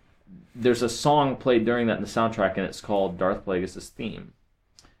 there's a song played during that in the soundtrack, and it's called Darth Plagueis' theme.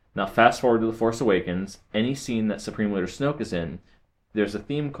 Now, fast forward to The Force Awakens. Any scene that Supreme Leader Snoke is in, there's a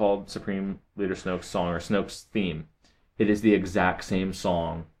theme called Supreme Leader Snoke's song, or Snoke's theme. It is the exact same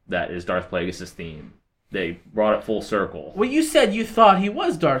song that is Darth Plagueis' theme. They brought it full circle. Well, you said you thought he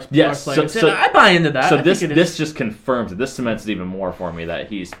was Darth Yes, Plagueis. so- I buy into that. So I this think it is. just confirms it. This cements it even more for me that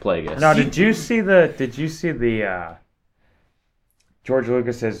he's Plagueis. Now, did you see the George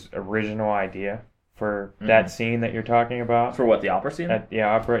Lucas's original idea for that scene that you're talking about? For what, the opera scene?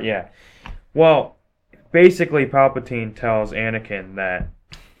 Opera, yeah. Well, basically, Palpatine tells Anakin that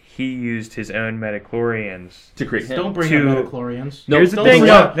he used his own midichlorians. To create him. Don't bring To- up midichlorians. No, Here's the don't thing, bring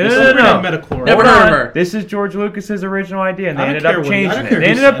no, up- no, Don't no, bring no. up midichlorians. Never Hold heard of on. her. This is George Lucas's original idea, and they I don't ended up care what- I changing don't it. care They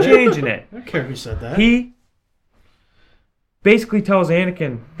who ended up said it. changing it. I don't care who said that. He basically tells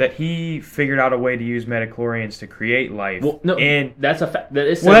Anakin that he figured out a way to use midichlorians to create life. Well, no, and that's a fact. That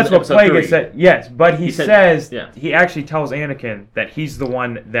is well, that's said in what episode 3. Plagueis said. Yes, but he said- says yeah. he actually tells Anakin that he's the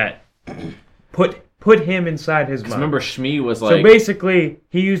one that put him inside his Because mom. remember, Shmi was So like, basically,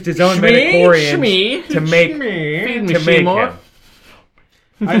 he used his own midichlorians to make feed me to make Shmi him.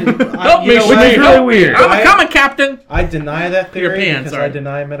 Help you me, know Which what? is really weird. I'm coming, Captain. I deny that Your theory pants because are- I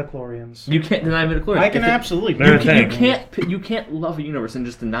deny midichlorians. You can't deny midichlorians. I can If it- absolutely. They're a deny thing. it. You can't love a universe and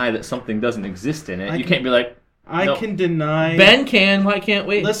just deny that something doesn't exist in it. I You can- can't be like, I No. can deny. Ben can. Why can't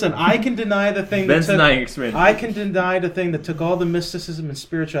we? Listen, I can deny the thing Ben's that took, denying experience. I can deny the thing that took all the mysticism and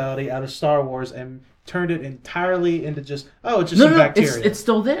spirituality out of Star Wars and turned it entirely into just it's just some bacteria. it's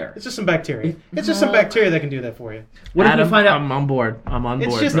still there. It's just some bacteria. It's just some bacteria that can do that for you. What if Adam, we find out? I'm on board. I'm on It's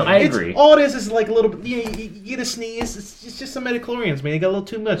board. just bro. I it's, agree. all it is like a little bit. You get a sneeze. It's just some midichlorians, man. You got a little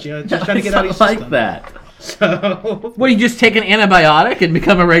too much. You know, just trying to get out of your It's not system. like that. So What, you just take an antibiotic and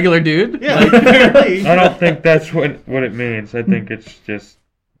become a regular dude? yeah, apparently. I don't think that's what it means. I think it's just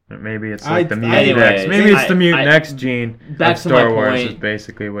maybe it's like the mutant Anyways, X. Maybe it's the mutant I- X gene back of to my Star Wars point, is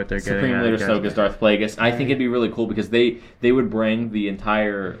basically what they're getting Supreme at. Leader I guess. Snoke is Darth Plagueis. I think it'd be really cool because they would bring the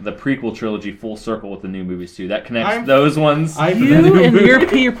prequel trilogy full circle with the new movies too. That connects I'm- those ones. You and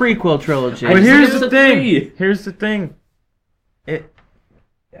your prequel trilogy. But just here's think the it's a thing. 3. Here's the thing.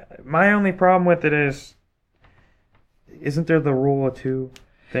 My only problem with it is, isn't there the rule of two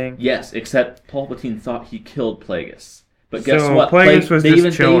thing? Yes, except Palpatine thought he killed Plagueis. But guess So what? Plagueis was they just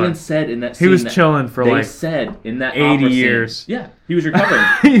even, chilling. They even said in that He scene was that- chilling for they like said in that 80 opera scene- years. Yeah, he was recovering.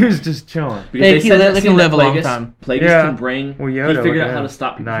 he was just chilling. Because They said can- that they scene can that live a long Plagueis- time. Plagueis Yeah. can bring. Well, he Yoda, figured look out at how him. to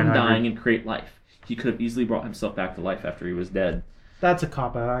stop people 900. from dying and create life. He could have easily brought himself back to life after he was dead. That's a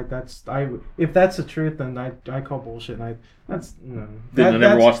cop out. If that's the truth, then I call bullshit. And that's no. Then I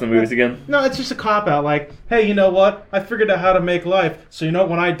never watch the movies again. No, it's just a cop out. Like, hey, you know what? I figured out how to make life. So you know,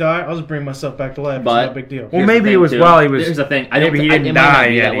 when I die, I'll just bring myself back to life. But- it's not a big deal. Well, Here's maybe the it thing, was too. while he was. There's the thing. I don't maybe he think didn't it might not die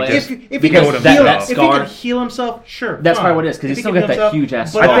be yet. that He way. just if he because can that- heal, that if he scar- can heal himself, sure. That's fine. probably what it is, 'cause If he's he still can got heal that himself-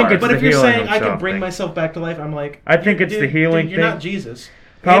 huge-ass but- I think it's But the if you're healing saying I can himself bring thing. myself back to life, I'm like, I think it's the healing You're not thing. Jesus.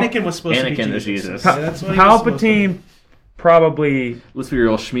 Pal- Anakin was supposed to be Anakin is Jesus. Jesus. That's what he was supposed to be. Palpatine probably. Let's be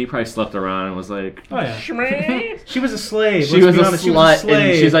real. Shmi probably slept around and was like, Oh yeah. She was a slave. She Let's was be a honest, she was slut, a slave.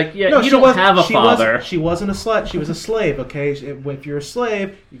 and she's like, yeah, you she don't wasn't- have a she father. She wasn't a slut. She was a slave. Okay, if you're a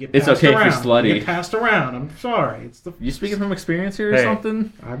slave, you get It's passed okay if you're around. slutty. You get passed around. I'm sorry. It's the. "You speaking from experience here or Hey.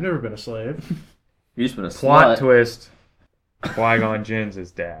 something? I've never been a slave. You just been a Plot slut." twist. Qui-Gon Jinn's his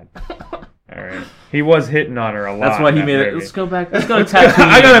dad. All right. He was hitting on her a lot. That's why he in that made it. movie. Let's go back. Let's go to Tatooine.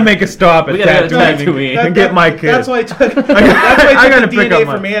 I gotta make a stop at We gotta go to Tatooine Tatooine. and get my kid. That's why I took. That's why I I gotta took the pick DNA up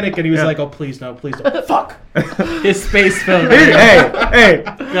my- from Anakin. He was Yeah. like, "Oh, please no, please don't." Fuck. His space film. hey,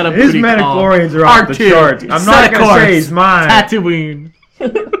 Got a his booty call. midichlorians are off the R2. charts. I'm Set not of gonna course. say he's mine. Tatooine.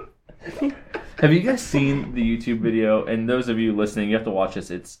 Have you guys seen the YouTube video? And those of you listening, you have to watch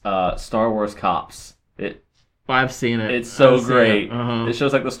this. It's Star Wars Cops. I've seen it. It's so I've seen great. It. Uh-huh. It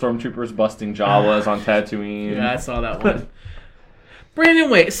shows like the stormtroopers busting Jawas on Tatooine. Yeah, I saw that one. Brandon,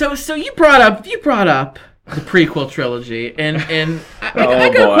 wait. So you brought up the prequel trilogy, and I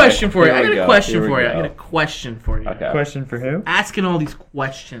got boy. a question for you. Here I we got a go. question Here we for you. go. I got a question for you. Okay. Question for who? Asking all these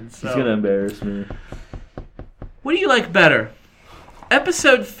questions. He's So, gonna embarrass me. what do you like better,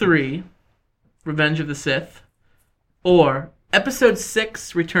 Episode 3, Revenge of the Sith, or Episode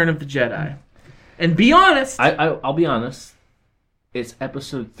 6, Return of the Jedi? And be honest. I'll be honest. It's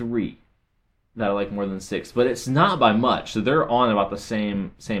Episode 3 that I like more than 6, but it's not by much. So they're on about the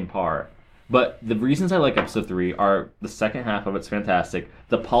same par. But the reasons I like Episode 3 are the second half of it's fantastic.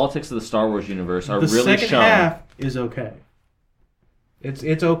 The politics of the Star Wars universe are The really second shown. half is okay. It's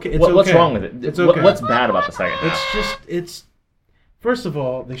okay. It's What's okay. wrong with it? It's okay. What's bad about the second half? It's First of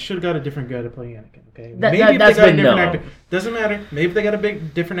all, they should have got a different guy to play Anakin. Okay, That's if they got a been different known. actor, doesn't matter. Maybe they got a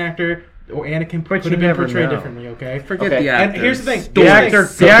different actor, or Anakin But could you have been never portrayed know. differently. Okay, Forget Okay, the and actor. here's the thing: The actor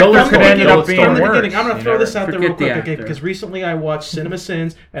So could those have stories- ended up being from the worse. beginning, I'm going to throw this out there real Forget the quick, okay? actor. Because recently I watched Cinema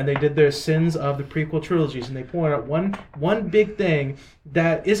Sins, and they did their sins of the prequel trilogies, and they pointed out one big thing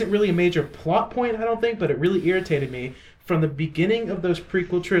that isn't really a major plot point, I don't think, but it really irritated me. From the beginning of those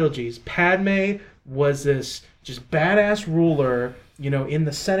prequel trilogies, Padme was this just badass ruler, in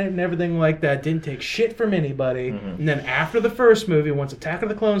the Senate and everything like that, didn't take shit from anybody. And then after the first movie, once Attack of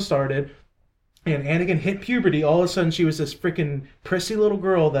the Clones started, and Anakin hit puberty, all of a sudden she was this freaking prissy little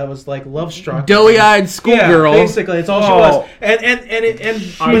girl that was like love struck. Doughy-eyed schoolgirl. Yeah, basically, it's all she was. And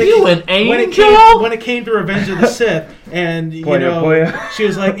Are when you it, an angel? when it came to Revenge of the Sith, and she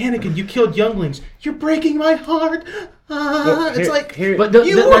was like, Anakin, you killed younglings. You're breaking my heart. It's like, But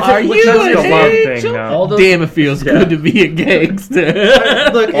You are you that's an the love angel? thing, though. all those, Damn, it feels good to be a gangster.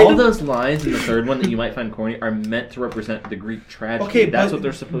 look, all those lines in the third one that you might find corny are meant to represent the Greek tragedy. okay, That's but what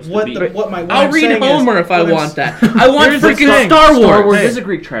they're supposed what to be. what I'll I'm read saying Homer is, if I what I'm want s- that. I want Here's the freaking thing. Star Wars. Star Wars Hey. is a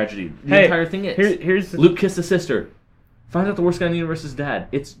Greek tragedy. The Hey, entire thing is. here's the Luke kissed his sister. Finds out the worst guy in the universe is dad.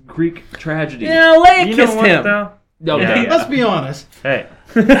 It's Greek tragedy. Yeah, Leia you know kissed what, him. though? Okay. Yeah. Let's be honest. Hey.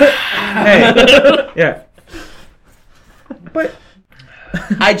 Hey. Yeah. But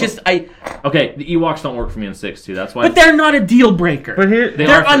I Okay, the Ewoks don't work for me in 6 too. That's why. but they're not a deal breaker. here They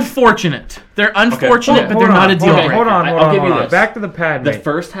They're are- unfortunate. They're unfortunate, but hold they're not a on, deal hold on, breaker. Hold on, I'll hold on, give you hold on. this. Back to the Padme. the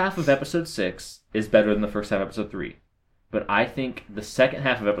first half of episode 6 is better than the first half of episode 3. But I think the second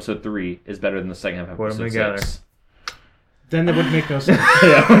half of episode 3 is better than the second half of Put 'em episode together. 6. Then that would make no sense.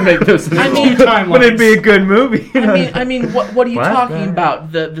 Yeah, it would make no sense. I at all. mean- Timelines. But it'd be a good movie. I mean, what are you What? talking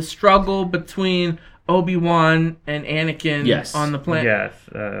about? The struggle between Obi-Wan and Anakin Yes. on the planet.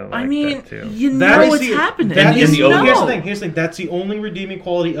 Yes. I mean, that too. you That know is what's the- happening. That You is the know. here's the thing. Here's the thing. That's the only redeeming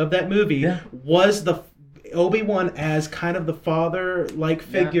quality of that movie Yeah. was the Obi-Wan as kind of the father-like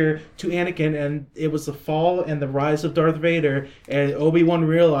figure to Anakin, and it was the fall and the rise of Darth Vader, and Obi-Wan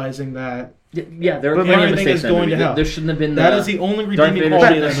realizing that Yeah, there are But plenty of everything mistakes is in that going movie. to hell. There shouldn't have been that is the only Darth redeeming Vader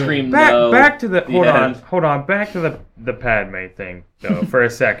quality shouldn't of have that movie. screamed Back, no. back to the end. hold on. Back to the Padme thing though for a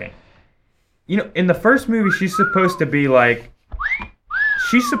second. In the first movie, she's supposed to be like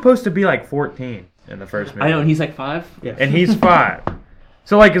 14 in the first movie. I know, and he's like 5. Yeah. and he's 5.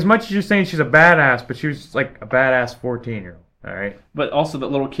 So like, as much as you're saying she's a badass, but she was like a badass 14-year-old. All right. But also, that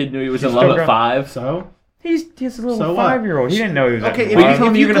little kid knew he was She's in love still at grown. 5. So He's a little So what? 5-year-old. He didn't know he was. Okay, in if love. you-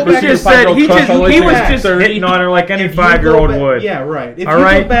 tell me if you're you gonna go He back just said he crush all the way was back. just hitting on her like any if you go 5-year-old back- would. Yeah, right. If All you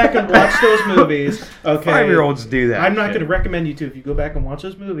right? go back and watch those movies, okay. 5-year-olds do that. I'm not shit. going to recommend you to. If you go back and watch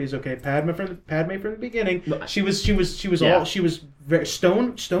those movies, okay. Padme from the beginning, she was Yeah. all she was very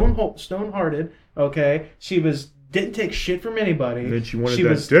stone-hearted. Okay, didn't take shit from anybody. And then she wanted she that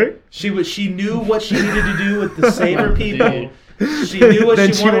was, dick. She knew what she needed to do with to save her people. She knew what Then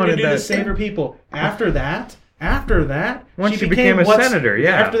she she wanted to wanted do to that save her people. After that, Once she became a senator,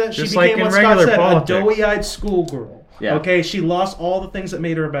 yeah. After that, she Just like became in what Scott regular said, politics. a doughy-eyed schoolgirl. Yeah. Okay, she lost all the things that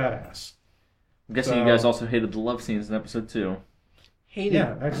made her a badass. I'm guessing So- you guys also hated the love scenes in episode 2. Hated.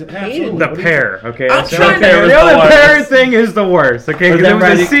 Yeah, absolutely. The What do you- pair, okay? I'm The trying to- pair- was the the other pair worst. thing is the worst, okay? Or Because it them was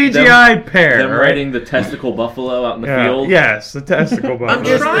a riding- CGI pair. Them right? riding the testicle buffalo out in the Yeah. field. Yes, the testicle I'm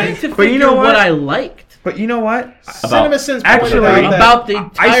buffalo. trying to But figure you know what what? I liked But you know what? Cinema Sins pointed Actually, out that- about the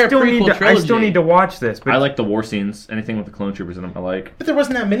entire prequel I trilogy. still need to watch this. But I like the war scenes. Anything with the clone troopers in them, I like. but there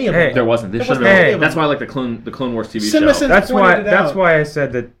wasn't that many of Hey. them. There wasn't. There There should have wasn't been. any of That's them. why I like the Clone Wars TV Cinema show. Sins that's why pointed it out. I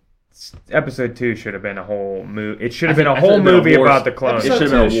said that episode 2 should have been a whole movie. It should have I been a think- I whole should have been a movie war- about the clones. It Episode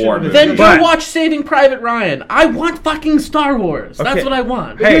should have been two a war should have movie. been- Then But- go watch Saving Private Ryan. I want fucking Star Wars. That's Okay. what I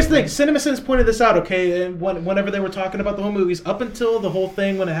want. But Hey. here's the thing, Cinema Sins pointed this out, okay, and whenever they were talking about the whole movies, up until the whole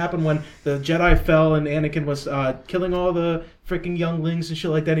thing when it happened when the Jedi fell and Anakin was killing all the freaking younglings and shit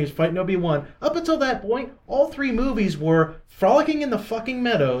like that, he was fighting Obi-Wan, up until that point, all 3 movies were frolicking in the fucking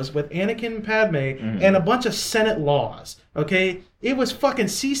meadows with Anakin and Padme and a bunch of Senate laws, okay? It was fucking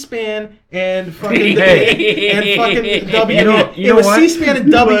C-SPAN and fucking and fucking WE. You know it was what? C-SPAN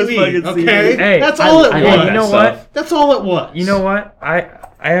and WE, okay? Hey, That's all it I was. like you know that what? stuff. That's all it was. You know what? I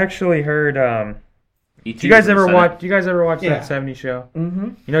actually heard. E.T. Do you guys was in the ever Senate. watch? Do you guys ever watch Yeah. that '70s show? Mm-hmm.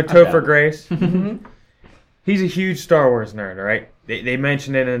 You know Topher have. Grace. He's a huge Star Wars nerd. All right, they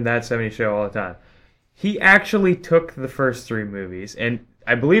mention it in that '70s show all the time. He actually took the first 3 movies, and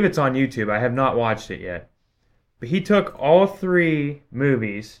I believe it's on YouTube. I have not watched it yet, but he took all 3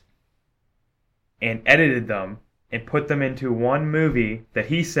 movies and edited them and put them into one movie that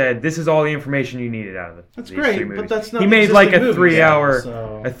he said this is all the information you needed out of it. That's these great, 3 but movies. that's not He the made like a existing movies, 3-hour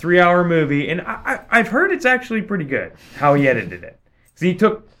so- a 3-hour movie, and I've heard it's actually pretty good how he edited it. So he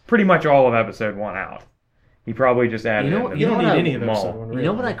took pretty much all of episode 1 out. He probably just added. You know- in You don't what need I- any of Maul. episode 1. You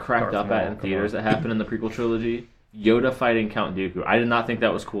know what I cracked Darth up at Maul, in come theaters on. that happened in the prequel trilogy? Yoda fighting Count Dooku. I did not think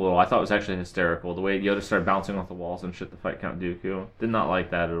that was cool at all. I thought it was actually hysterical. The way Yoda started bouncing off the walls and shit to fight Count Dooku. Did not like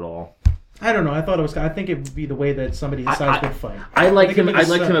that at all. I don't know. I thought it was. I think it would be the way that somebody his size would fight. I liked him. think I it was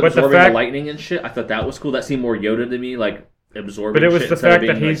liked him But the absorbing the fact- lightning and shit. I thought that was cool. That seemed more Yoda to me, like absorbing. But it was shit the instead of fact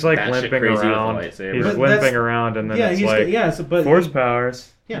that being, he's like batshit limping crazy around. with a He's lightsaber. But limping that's- around, and then Yeah, it's he's like so, but force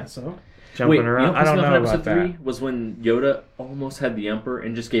powers yeah. So jumping Wait, around. You know I don't what know pissed me off about in episode that. 3 was when Yoda almost had the Emperor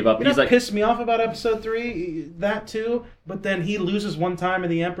and just gave up. you And know he's what like, pissed me off about episode 3? That too. But then he loses one time in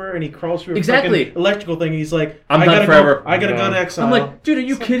the Emperor, and he crawls through a Exactly. fucking electrical thing. And he's like, I'm I done gotta forever. Go, I gotta go to exile. I'm like, dude, are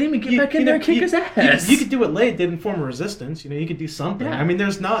you kidding me? Get back in there and kick his ass. You could do what Leia did and form a resistance. You know, you could do something. Yeah. I mean,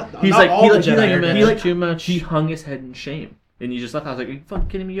 there's not. He's not like, all he the like, he Jedi like, are man. bad. he like, Too much. he hung his head in shame. And you just left. I was like, are you fucking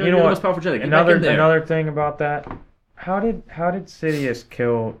kidding me? You're You know the what? most powerful Jedi. Get back in there. Another thing about that. How did Sidious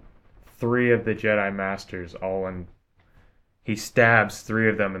kill 3 of the Jedi Masters all in? He stabs 3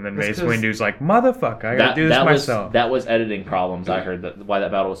 of them, and then That's Mace 'cause- Windu's like, "Motherfucker, I gotta do this myself." That was editing problems. I heard that why that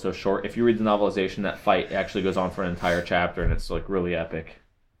battle was so short. If you read the novelization, that fight actually goes on for an entire chapter, and it's like really epic.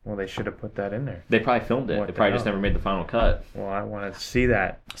 Well, they should have put that in there. They probably filmed it. What They the probably just hell? never made the final cut. Well, I want to see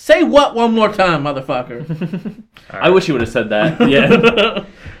that. Say what one more time, motherfucker. I wish you would have said that. Yeah.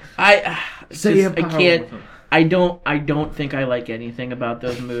 I Say just, it I can't. I don't think I like anything about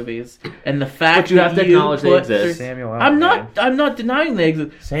those movies, and the fact But you have that to acknowledge they put exist. Samuel L. I'm Jackson. not denying they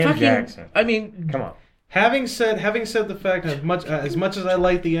exist. Sam Fucking- Jackson. I mean, Come on. Having said the fact that as much as I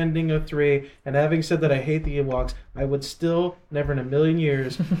like the ending of 3, and having said that I hate the Ewoks, I would still never in a million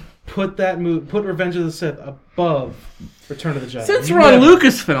years put Revenge of the Sith above Return of the Jedi. since You we're on never-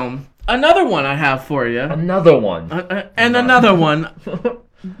 Lucasfilm, another one I have for you, Another one. and another one.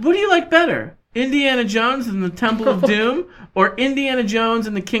 What do you like better? Indiana Jones and the Temple of Doom, or Indiana Jones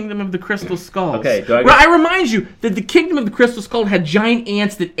and the Kingdom of the Crystal Skulls? Okay, do I Well, I remind you that the Kingdom of the Crystal Skull had giant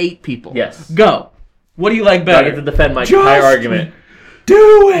ants that ate people. Yes. Go. What do you like I better? get to defend my Just entire argument.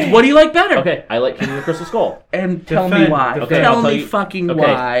 Do it. What do you like better? Okay, I like Kingdom of the Crystal Skull. And tell me Defend. why. Okay, tell I'll tell me you- fucking Okay,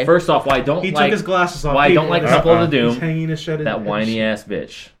 why. first off, why I don't He like took his glasses off. why I People- don't like he's- Temple of the He's Doom. hanging his shit in That his- whiny ass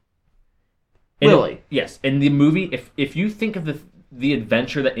bitch. Really? Yes. In the movie, if you think of the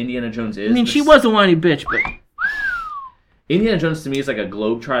adventure that Indiana Jones is, I mean, she was a whiny bitch, but Indiana Jones to me is like a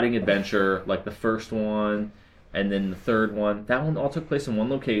globe-trotting adventure, like the first one, and then the third one. That one all took place in one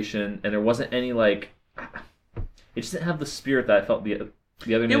location, and there wasn't any like. It just didn't have the spirit that I felt the other.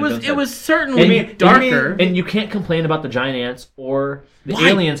 Indiana Jones it had. was certainly And you- darker. And you can't complain about the giant ants or the Why?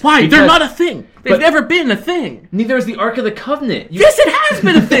 aliens. Why? They're because not a thing. They've but- never been a thing. Neither is the Ark of the Covenant. Yes, it has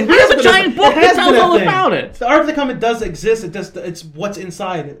been a thing. We have a giant book that tells all about it. The Ark of the Covenant does exist. It's what's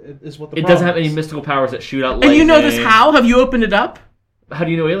inside is what the It problem doesn't have any is. mystical powers that shoot out lightning. And you know this how? Have you opened it up? How do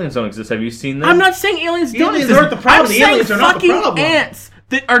you know aliens don't exist? Have you seen them? I'm not saying aliens don't Aliens exist. aren't the problem. I'm The saying aliens are not the fucking problem. ants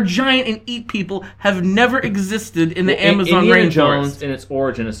that are giant and eat people have never existed in the Amazon Indiana rainforest. Jones, in its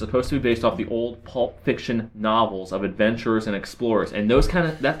origin, is supposed to be based off the old pulp fiction novels of adventurers and explorers, and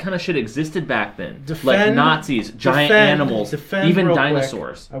that kind of shit existed back then. like Defend- Nazis, giant defend- animals, defend even real quick.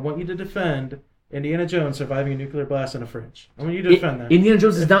 dinosaurs. I want you to defend Indiana Jones surviving a nuclear blast in a fridge. I want you to defend that. Indiana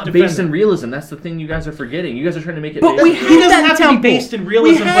Jones is not Defend based in it. realism. That's the thing you guys are forgetting. You guys are trying to make it. But based we in had He realism. doesn't that have in to be Temple. based in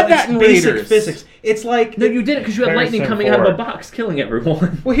realism, We had but that in it's basic Raiders. physics. It's like No, you didn't because you had lightning Harrison coming out of a Ford. box, killing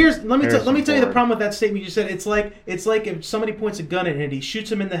everyone. Well, let me tell Harrison you the Ford. problem with that statement you said. It's like if somebody points a gun at Indy,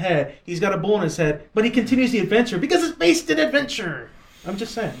 shoots him in the head, he's got a bullet in his head, but he continues the adventure because it's based in adventure. I'm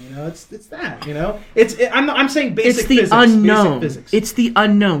just saying, it's that, I'm saying basic It's the physics. unknown. Basic physics. It's the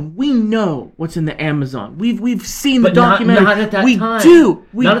unknown. We know what's in the Amazon. We've seen But the not documentary. at that we time. do.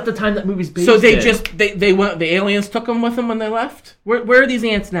 Not at the time that movie's based So they in. just they went. The aliens took them with them when they left. Where are these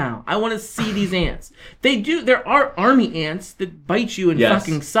ants now? I want to see these ants. They do. There are army ants that bite you and Yes.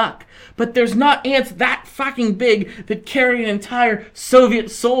 fucking suck. But there's not ants that fucking big that carry an entire Soviet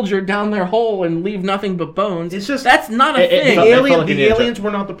soldier down their hole and leave nothing but bones. It's just- that's not a it- thing. felt like The Indiana aliens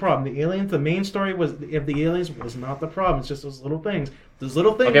were not the problem. The main story of the aliens was not the problem. It's just those little things. Those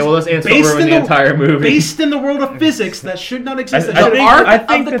little things. Okay, well, those ants don't based ruin in the entire movie. Based in the world of physics that should not exist. I That should- think, Ark I of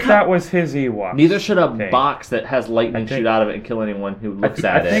think the that was his Ewok. Neither should a thing. box that has lightning I think- shoot out of it and kill anyone who looks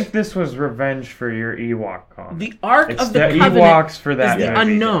I at think it. this was revenge for your Ewok comment. The Ark It's of the the Covenant Ewoks for that is the movie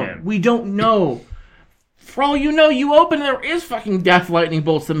to unknown. him. We don't know. For all you know, you open and there is fucking death lightning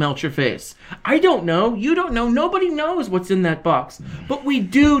bolts that melt your face. I don't know. You don't know. Nobody knows what's in that box. But we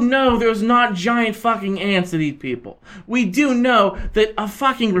do know there's not giant fucking ants that eat people. We do know that a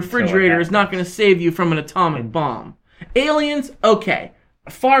fucking refrigerator is not going to save you from an atomic bomb. Aliens, okay.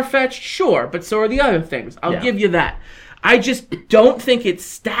 Far-fetched, sure, but so are the other things. I'll Yeah. give you that. I just don't think it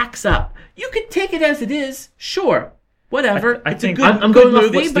stacks up. You could take it as it is, sure. Whatever. I it's think- a good, I'm good going off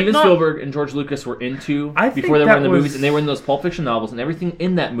movie, what but Steven not... Spielberg and George Lucas were into I think before they were in that the movies, was- and they were in those Pulp Fiction novels, and everything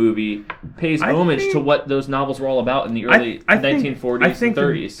in that movie pays I homage think- to what those novels were all about in the early I think 1940s I think and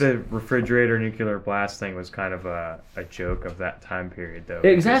 30s. the refrigerator nuclear blast thing was kind of a joke of that time period, though.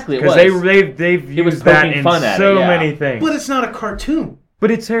 Exactly, it because was. they've It was used that poking in fun at so it, yeah. many things. But it's not a cartoon.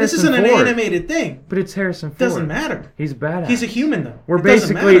 But it's This Harrison isn't an Ford. animated thing. But it's Harrison Ford. Doesn't matter. He's badass. He's a human, though. We're It doesn't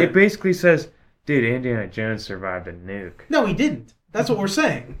basically matter. it basically says, dude, Indiana Jones survived a nuke. No, he didn't. That's what we're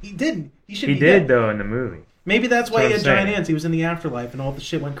saying. He didn't. He should He be did dead. though in the movie. Maybe that's why he had That's what I'm giant saying. ants. He was in the afterlife and all the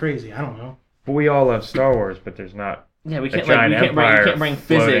shit went crazy. I don't know. But we all love Star Wars, but there's not. Yeah, we A can't giant you empire can't bring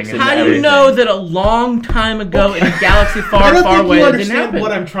floating physics in into How do you everything. know that a long time ago in a galaxy I far, don't far think away you it didn't understand happen?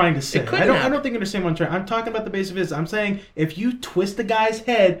 what I'm trying to say. It couldn't I don't happen. think you understand what I'm trying. I'm talking about the base of this. I'm saying if you twist the guy's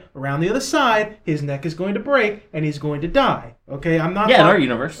head around the other side, his neck is going to break and he's going to die. Okay, I'm not. Yeah, in talking- our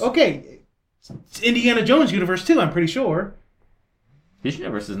universe. Okay, it's Indiana Jones universe too. I'm pretty sure. His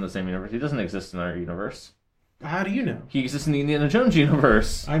universe isn't the same universe. He doesn't exist in our universe. How do you know? He exists in the Indiana Jones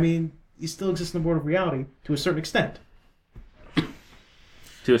universe. I mean, he still exists in the world of reality to a certain extent.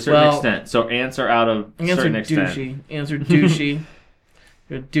 To a certain Well, extent. So ants are out of a Answer certain extent. douchey. Answer douchey.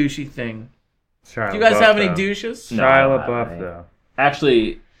 You're a douchey thing. Shia Do you guys LaBeouf, have any though. douches? No, Shia not LaBeouf really. though.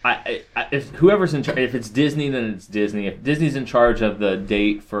 Actually, if whoever's in charge, if it's Disney, then it's Disney. If Disney's in charge of the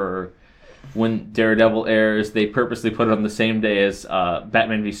date for when Daredevil airs, they purposely put it on the same day as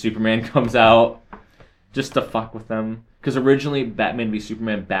Batman v Superman comes out, just to fuck with them. Because originally Batman v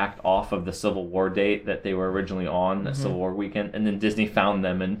Superman backed off of the Civil War date that they were originally on, that Civil War weekend, and then Disney found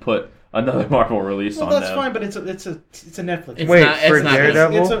them and put another Marvel release Well, on that's them. fine, but it's a Netflix. It's Wait, not, for it's not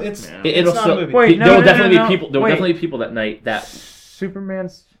Daredevil? It's Yeah. It'll not still, a movie. Wait, no, there will no, definitely no, be people. There will wait. definitely be people that night that.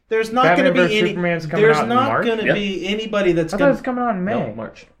 Superman's. There's not Batman going to be vs. any. Superman's coming There's out in not March? going to Yep. be anybody that's I thought going. it was coming out in May. No,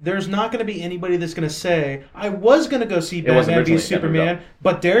 March. There's not going to be anybody that's going to say, I was going to go see was Batman v originally Superman,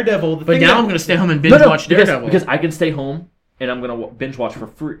 but Daredevil. The But thing now that- I'm going to stay home and binge watch Daredevil. because I can stay home and I'm gonna binge watch for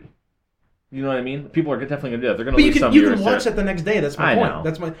free. You know what I mean? People are definitely gonna do that. They're gonna But you lose some can you can viewers watch there. it the next day. That's my I point. know.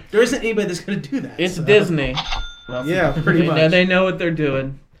 That's my. There isn't anybody that's going to do that. It's so. Disney. Yeah, pretty Now much. they know what they're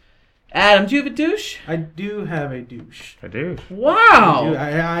doing. Adam, do you have a douche? I do have a douche. I do. Wow. Dude,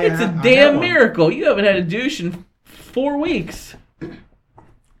 I It's a have damn one. miracle. You haven't had a douche in 4 weeks.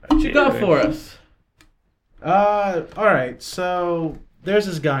 What you got for us? All right. So there's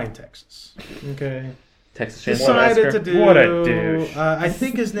this guy in Texas. Okay. Texas Chainsaw Decided Massacre. to do. What a douche. I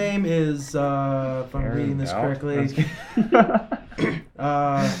think his name is, if I'm Aaron reading this Bell? correctly,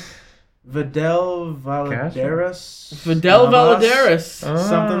 Vidal Valadares. Fidel Navas? Valadares.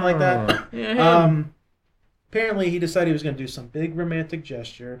 Something like that. Yeah, him. Apparently, he decided he was going to do some big romantic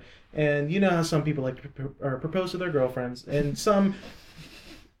gesture, and you know how some people like to propose to their girlfriends in some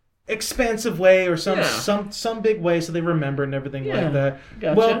expansive way or some big way, so they remember and everything Yeah, like that.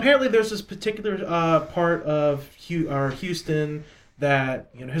 gotcha. Well, apparently, there's this particular part of Houston that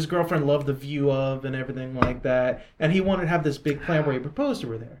his girlfriend loved the view of and everything like that, and he wanted to have this big plan where he proposed to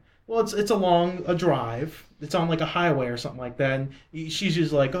her there. Well, it's along a drive. It's on like a highway or something like that. And she's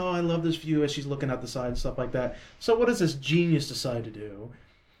just like, oh, I love this view as she's looking out the side and stuff like that. So what does this genius decide to do?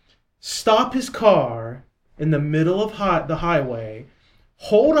 Stop his car in the middle of the highway,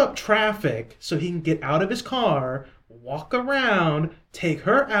 hold up traffic so he can get out of his car, walk around, take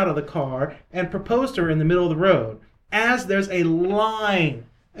her out of the car, and propose to her in the middle of the road. As there's a line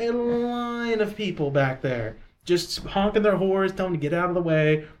of people back there just honking their horns, telling them to get out of the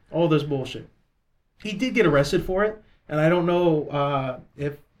way, all this bullshit. He did get arrested for it, and I don't know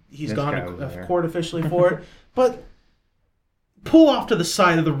if he's This gone guy was to there. court officially for it, but pull off to the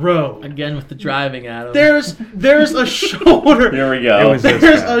side of the road. Again with the driving, Adam. There's a shoulder. There we It go. was this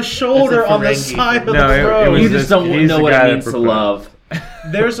There's guy. a shoulder It's a on the Ferengi. side of No, the it road. was You this- just don't he's know the what guy it that means to proposed. love.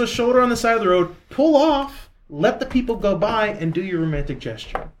 There's a shoulder on the side of the road. Pull off, let the people go by, and do your romantic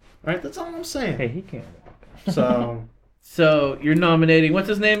gesture. All right, that's all I'm saying. Hey, he can't. So, So you're nominating, what's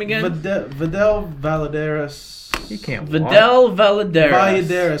his name again? Vidal Valadares. He can't. walk. Vidal Valadares.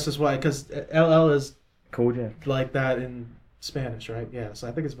 Valladares is why, because LL is Cool Jack. like that in Spanish, right? Yeah, so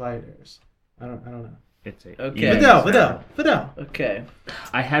I think it's Valladares. I don't know. It's a Okay. Vidal. Okay.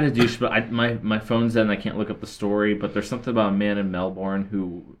 I had a douche, but my phone's dead and I can't look up the story. But there's something about a man in Melbourne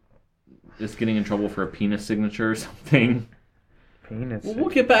who is getting in trouble for a penis signature or something. penis. Well, we'll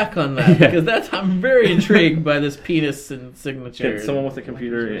get back on that because I'm very intrigued by this penis and signature. Get someone with a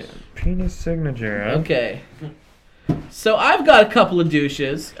computer. Penis signature. Huh? Okay. So I've got a couple of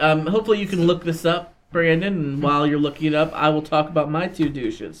douches. Hopefully you can look this up, Brandon, and while you're looking it up, I will talk about my 2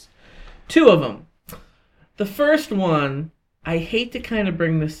 douches. 2 of them. The first one, I hate to kind of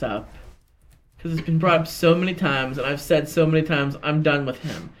bring this up because it's been brought up so many times, and I've said so many times I'm done with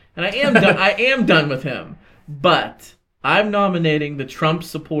him, and I am done. I am done with him. But I'm nominating the Trump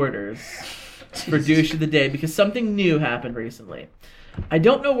supporters for douche of the day because something new happened recently. I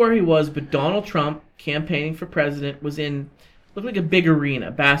don't know where he was, but Donald Trump, campaigning for president, was looked like a big arena,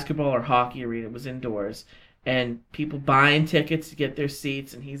 basketball or hockey arena. It was indoors, and people buying tickets to get their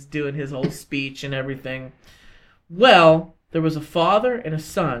seats, and he's doing his whole speech and everything. Well, there was a father and a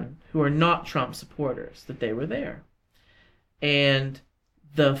son who are not Trump supporters that they were there. And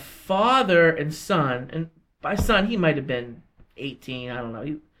the father and son, and by son he might have been 18, I don't know.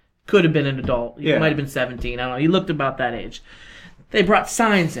 He could have been an adult. He might have been 17, I don't know. He looked about that age. They brought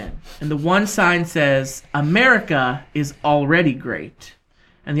signs in, and the one sign says, "America is already great."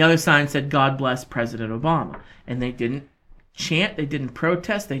 And the other sign said, "God bless President Obama." And they didn't chant, they didn't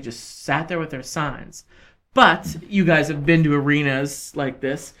protest, they just sat there with their signs. But you guys have been to arenas like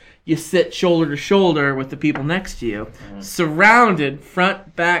this. You sit shoulder to shoulder with the people next to you, surrounded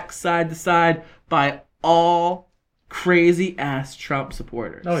front, back, side to side by all crazy-ass Trump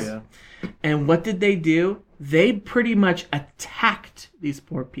supporters. Oh, yeah. And what did they do? They pretty much attacked these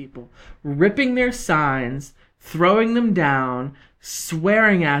poor people, ripping their signs, throwing them down,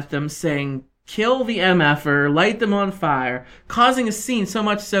 swearing at them, saying, "Kill the MFer, light them on fire," causing a scene so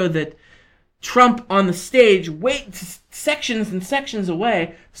much so that Trump on the stage, sections and sections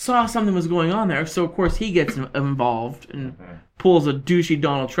away, saw something was going on there. So, of course, he gets involved and pulls a douchey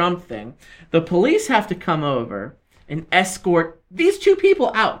Donald Trump thing. The police have to come over and escort these two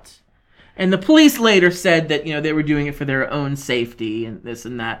people out. And the police later said that, they were doing it for their own safety and this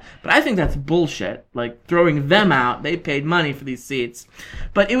and that. But I think that's bullshit. Like, throwing them out, they paid money for these seats.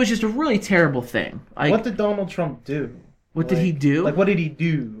 But it was just a really terrible thing. What did Donald Trump do? What did he do? What did he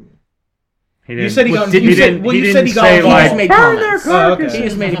do? He You said he got. He You said he got. He just made burn their comments. carcasses. He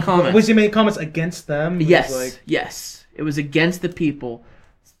just made a comment. Was he made comments against them? He Yes, was like, yes. It was against the people,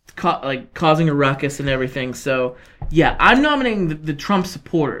 causing a ruckus and everything. So, yeah, I'm nominating the Trump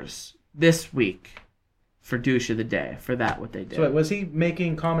supporters this week for douche of the day for what they did. So was he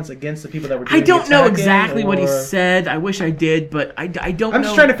making comments against the people that were doing I don't the know attacking, exactly what he or- said. I wish I did, but I don't know. I'm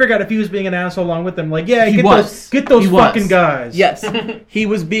just trying to figure out if he was being an asshole along with them. Like, yeah, He get was. those He was. fucking guys. Yes, he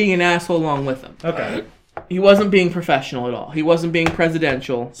was being an asshole along with them. Okay. He wasn't being professional at all. He wasn't being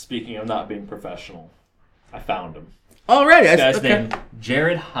presidential. Speaking of not being professional, I found him. Alrighty, This guy's okay. named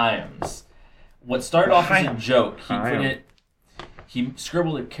Jared Hyams. What started off as a joke, he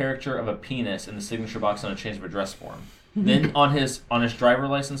scribbled a caricature of a penis in the signature box on a change of address form. Then on his driver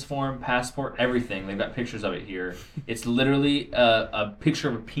license form, passport, everything, they've got pictures of it here. It's literally a picture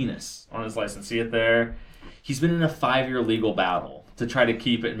of a penis on his license. See it there? He's been in a 5-year legal battle to try to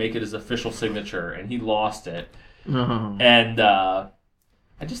keep it and make it his official signature, and he lost it. Oh. And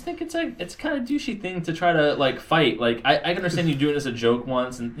I just think it's kind of douchey thing to try to fight. I can understand you doing it as a joke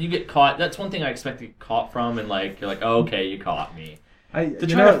once, and you get caught. That's one thing I expect to get caught from, and you're like, oh, okay, you caught me. To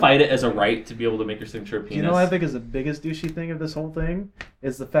try to fight it as a right to be able to make your signature a penis. You know what I think is the biggest douchey thing of this whole thing?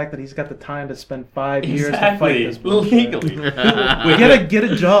 Is the fact that he's got the time to spend 5 years to fight this bullshit. Legally. Get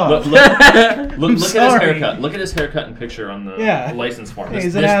a job. Look at his sorry. haircut. Look at his haircut and picture on the license form. He's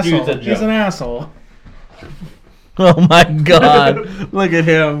This an asshole. dude's a joke. He's an asshole. Oh my God! Look at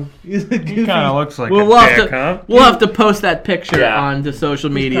him. He's a He kind of looks like We'll a have dick, to huh? we'll have to post that picture Yeah. onto social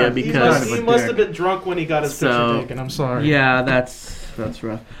media because he must have been drunk when he got his picture taken. I'm sorry. yeah, that's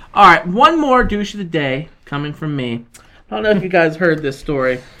rough. All right, one more douche of the day coming from me. I don't know if you guys heard this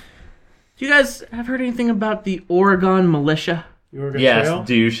story. Do you guys have heard anything about the Oregon militia? The Oregon Yes, Trail?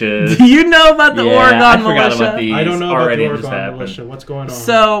 douches. Do you know about the Oregon I militia? forgot about these. I don't know about Already the just Oregon happened. militia. What's going on?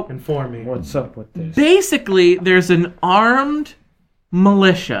 So- Inform me. What's up with this? Basically, there's an armed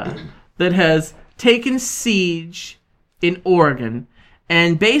militia that has taken siege in Oregon.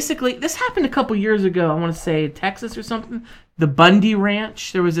 And basically, this happened a couple years ago, I want to say Texas or something. The Bundy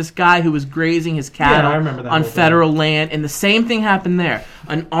Ranch, there was this guy who was grazing his cattle I remember that on whole thing. federal land, and the same thing happened there.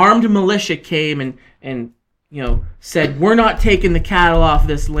 An armed militia came and said, we're not taking the cattle off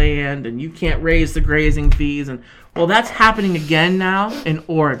this land, and you can't raise the grazing fees. And well, that's happening again now in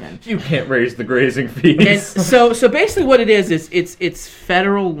Oregon. You can't raise the grazing And fees. so basically what it is it's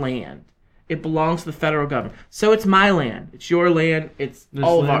federal land. It belongs to the federal government. So it's my land. It's your land. It's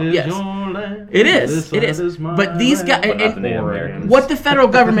all of our yes. It is. It is. But these guys But not the Native and Americans. what the federal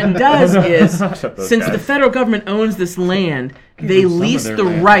government does is Except those since the guys. federal government owns this land, they some of lease their the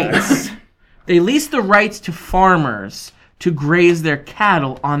land rights. They lease the rights to farmers to graze their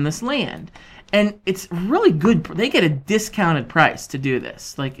cattle on this land. And it's really good. They get a discounted price to do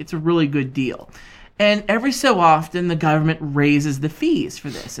this. It's a really good deal. And every so often, the government raises the fees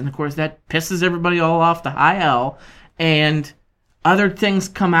for this. And, of course, that pisses everybody all off to high hell. And other things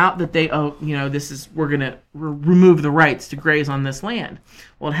come out that we're going to remove the rights to graze on this land.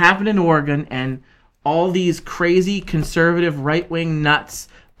 Well, it happened in Oregon, and all these crazy conservative right-wing nuts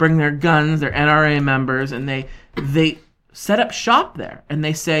bring their guns, their NRA members, and they set up shop there. And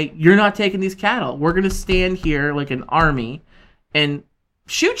they say, you're not taking these cattle. We're going to stand here like an army and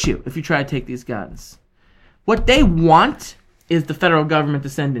shoot you if you try to take these guns. What they want is the federal government to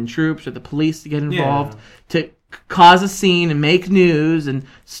send in troops or the police to get involved to cause a scene and make news and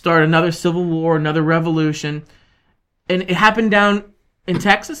start another civil war, another revolution. And it happened down in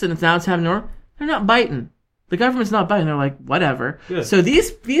Texas, and now it's happening in Oregon. They're not biting. The government's not biting. They're like, whatever. Good. So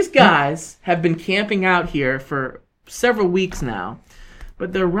these guys have been camping out here for several weeks now.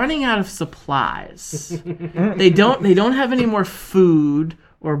 But they're running out of supplies. They don't have any more food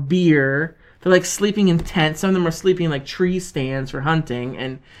or beer. They're like sleeping in tents. Some of them are sleeping in like tree stands for hunting,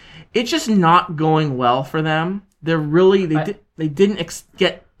 and it's just not going well for them. They're really they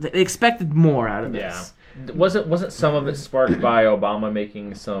expected more out of this. Yeah, wasn't some of it sparked by Obama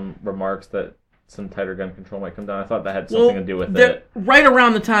making some remarks that some tighter gun control might come down? I thought that had something to do with it. Right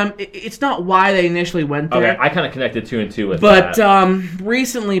around the time, it's not why they initially went there. Okay, I kind of connected 2 and 2 with that. But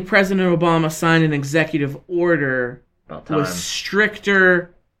recently, President Obama signed an executive order with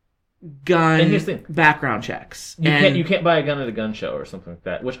stricter gun background checks. You can't buy a gun at a gun show or something like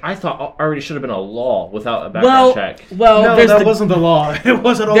that, which I thought already should have been a law without a background check. Well, no, that wasn't the law. It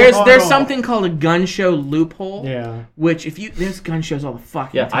wasn't a law. There's something called a gun show loophole. Yeah. Which there's gun shows all the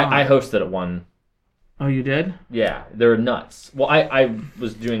fucking time. I hosted at one. Oh, you did? Yeah, they're nuts. Well, I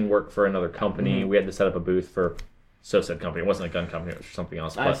was doing work for another company. Mm-hmm. We had to set up a booth for said company. It wasn't a gun company. It was something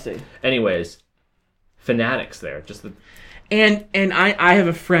else. I see. Anyways, fanatics there. And I have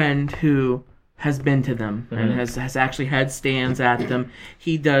a friend who has been to them and has actually had stands at them.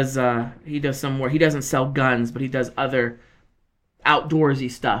 He does some more. He doesn't sell guns, but he does other outdoorsy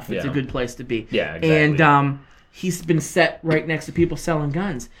stuff. It's a good place to be. Yeah, exactly. And he's been set right next to people selling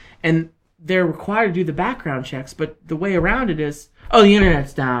guns, and they're required to do the background checks. But the way around it is, the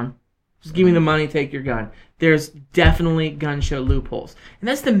internet's down. Just give me the money, take your gun. There's definitely gun show loopholes, and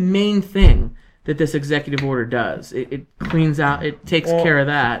that's the main thing that this executive order does. It cleans out, it takes care of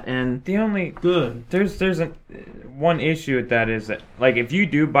that, and the only there's one issue with that is that, like, if you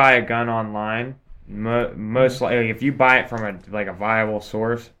do buy a gun online, most likely if you buy it from a viable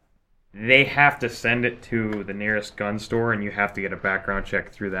source, they have to send it to the nearest gun store, and you have to get a background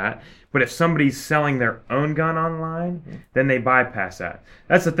check through that. But if somebody's selling their own gun online, then they bypass that.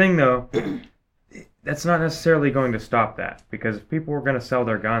 That's the thing, though. That's not necessarily going to stop that, because if people were going to sell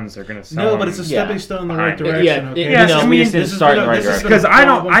their guns, they're going to sell them. No, but it's a stepping stone in the right direction. We need to start in the right direction. Because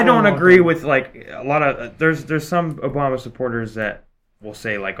I don't agree with, like, a lot of there's some Obama supporters that will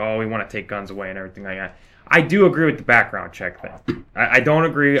say, like, oh, we want to take guns away and everything like that. I do agree with the background check thing. I don't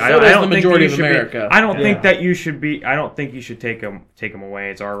agree. So does the majority of America. I don't think that you should be. I don't think you should take them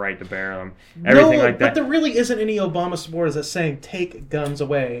away. It's our right to bear them. Everything like that. But there really isn't any Obama supporters that saying take guns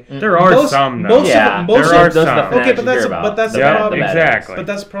away. There are some, though. There are some. Okay, but that's the problem. Exactly. But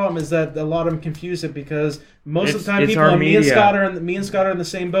that's the problem, is that a lot of them confuse it, because most of the time people, me and Scott are in the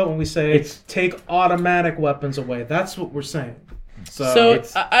same boat when we say take automatic weapons away. That's what we're saying. So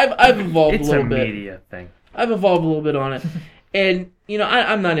I've evolved a little bit. It's a media thing. I've evolved a little bit on it, and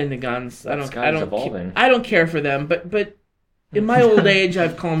I'm not into guns. I don't care for them. But in my old age,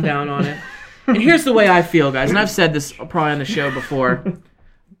 I've calmed down on it. And here's the way I feel, guys. And I've said this probably on the show before.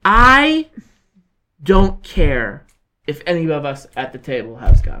 I don't care if any of us at the table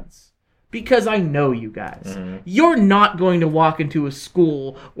has guns, because I know you guys. Mm-hmm. You're not going to walk into a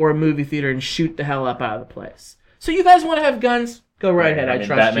school or a movie theater and shoot the hell up out of the place. So you guys want to have guns? Go right ahead. I trust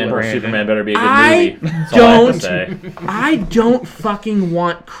Batman you. Batman or Superman better be a good movie. I don't fucking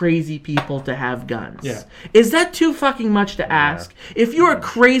want crazy people to have guns. Yeah. Is that too fucking much to ask? If you're a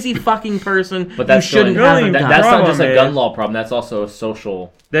crazy fucking person, you shouldn't have a gun. That's not just a gun law problem. That's also a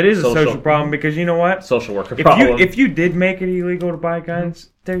social. That is a social problem, because you know what? Social worker problem. If you did make it illegal to buy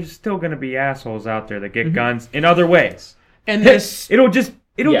guns, there's still going to be assholes out there that get guns in other ways. And it'll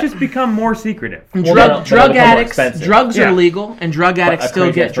just become more secretive. Drug addicts, drugs are legal, and drug addicts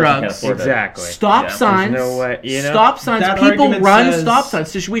still get drugs. Exactly. Stop signs. Stop signs. People run stop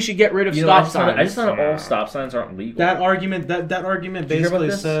signs. So we should get rid of stop signs. I just thought all stop signs aren't legal. That argument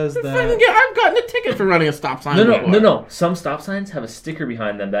basically says that I've gotten a ticket for running a stop sign. No. Some stop signs have a sticker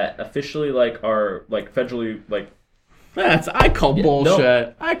behind them that officially are federally . I call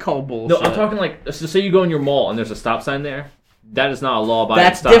bullshit. I call bullshit. No, I'm talking so say you go in your mall and there's a stop sign there. that is not a law-abiding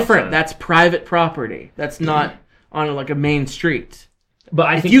That's stop different. sign. That's private property. That's not on like a main street. But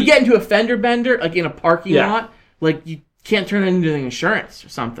I If think you get into a fender bender, like in a parking Yeah. lot, like you can't turn it into insurance or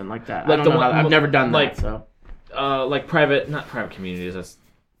something like that. Like I the don't know. one- I've never done like- that. So like not private communities. That's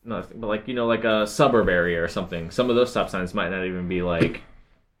nothing. But like like a suburb area or something. Some of those stop signs might not even be like.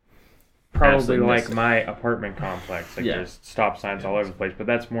 Probably absolutely like missing. my apartment complex. Like Yeah. there's stop signs all over the place, but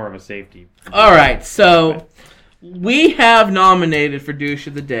that's more of a safety. all right, so we have nominated for douche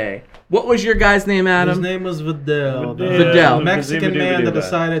of the day. What was your guy's name, His Adam? name was Vidal. the Vidal. Mexican man that Vidal.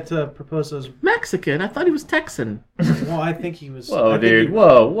 decided to propose those. Mexican. I thought he was Texan. Well, I think he was. I Whoa, think dude! he-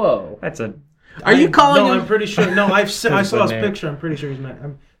 Whoa! That's a. Are you calling No, him? I'm pretty sure. No, I saw his name. picture. I'm pretty sure he's not.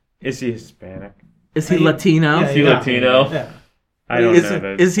 Is he Hispanic? Is he He- Latino? yeah, Is he Latino? Yeah. I don't Is, know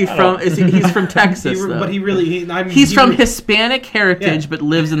that. is he from? He's from Texas? though. But he really. He's he from re- Hispanic heritage, Yeah. but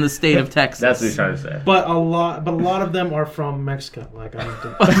lives in the state of Texas. That's what he's trying to say. But a lot of them are from Mexico. Like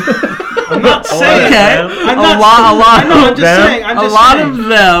I'm not saying. Okay, I'm a not- lot. I know, I'm just them? saying. I'm a just lot saying. of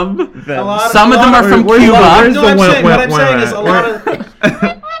them. Them. A lot- Some of them are from Where's the- Cuba. where's No, the I'm one- saying, what I'm one saying at? is a lot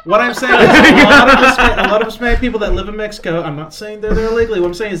of. What I'm saying is a lot of Hispanic people that live in Mexico. I'm not saying they're there illegally. What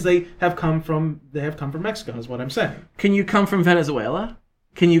I'm saying is they have come from Mexico. Is what I'm saying. Can you come from Venezuela?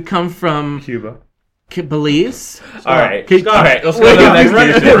 Can you come from Cuba. Belize? All right, Scott, all right. Let's go wait, to the next Run,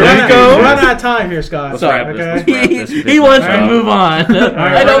 douche. run out of time here, Scott. Let's wrap this. Okay. Let's wrap this. He wants to Alright. move on. I run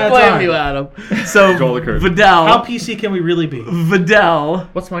out don't of blame time. you, Adam. So Joel the Curve. How Vidal, PC can we really be? Vidal.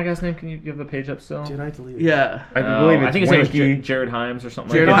 What's my guy's name? Can you give the page up still? Dude, I deleted it. Yeah, I believe it's I think his name Winky. is Jared Himes or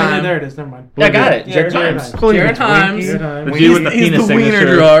something Jared Oh, like yeah, Himes. there it is. Never mind. that. Yeah, I got it. Yeah, Jared Jared Himes. Himes. believe Jared it's Himes. Winky. Jared Himes. The He's, dude with the he's penis the wiener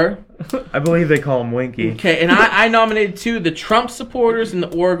signature. drawer. I believe they call him Winky. Okay, and I nominated two: the Trump supporters and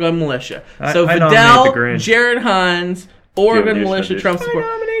the Oregon militia. So I Vidal, nominate the Grinch. Jared Hines, Oregon Douche, militia, douche. Trump supporters.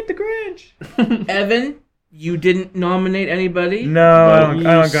 nominate the Grinch. Evan, you didn't nominate anybody. No, I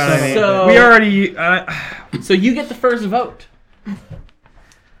don't got any. So- We already So you get the first vote.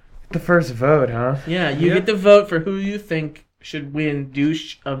 the first vote, huh? Yeah, you get to vote for who you think should win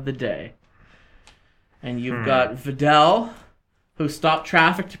douche of the day. And you've got Vidal, who stopped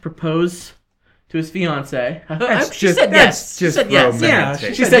traffic to propose to his fiance. She said yes. She just said yes. romantic.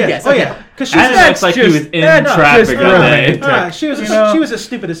 Yeah, She said yes. Oh okay. yeah, because she And said. it's like he just- was in that's traffic just that day. romantic. She was You know? she was as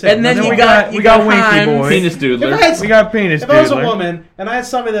stupid as hell. And then Then you we got got Winky Himes. boy. Penis If doodler. We got penis If I was a doodler. woman and I had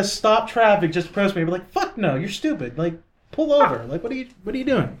somebody that stopped traffic just to propose to me, I'd be like, "Fuck no, you're stupid! Like, pull over! Like, what are you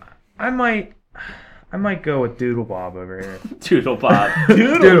doing?" I might go with Doodle Bob over here. Doodle Bob.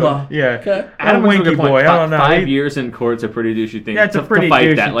 Doodle. Yeah. Okay. Adam a was a Winky good point. boy. I don't know. 5 He- years in court's a pretty douchey thing. Yeah, it's a to pretty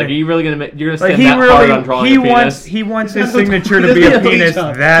fight that. douchey Like, thing. are you really gonna you're gonna Like stand he that hard on really, drawing he a penis? wants his He doesn't- signature he to be doesn't a have no penis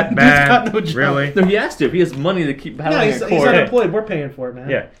job. that He's got bad. no job. Really? No, he has to. If he has money to keep No, battling he's in not court. unemployed. We're paying for it, man.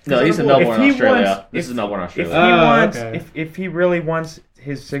 Yeah. No, he's in unemployed. Melbourne, If he Australia. wants- This is Melbourne, If he Australia. wants, okay. if he really wants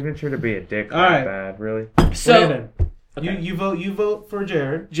his signature to be a dick All that right. bad, really. So Brandon, you vote for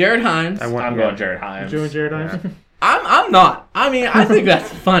Jared. Jared Hines. I'm going Jared Himes. You're doing Jared Himes. I'm not. I mean, I think that's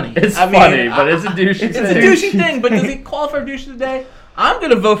funny. It's I mean, funny, but it's a douchey It's a thing. douchey thing, but does he qualify for douche today? I'm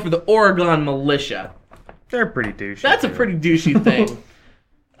gonna vote for the Oregon militia. They're pretty douchey. That's a too. pretty douchey thing.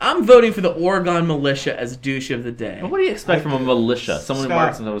 I'm voting for the Oregon militia as douche of the day. What do you expect from a militia? Someone who Scott,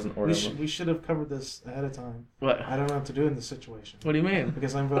 marks themselves as an Oregon. We should have covered this ahead of time. What? I don't know what to do in this situation What do you mean?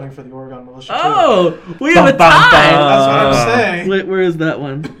 because I'm voting for the Oregon militia. Oh, we have a Bum, bum, tie. That's what I'm saying. Wait, where is that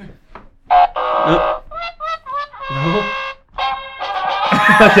one? Oh, No.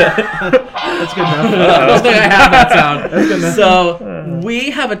 That's good enough. I don't think I have that sound. That's good enough. So we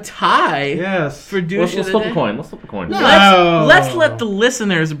have a tie Yes. for douche Let's of the flip day. a coin. Let's flip a coin. No. Let's let the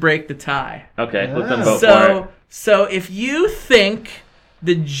listeners break the tie. Okay, let them Yeah. vote for it. So if you think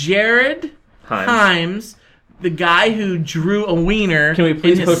the Jared Himes, the guy who drew a wiener, Can we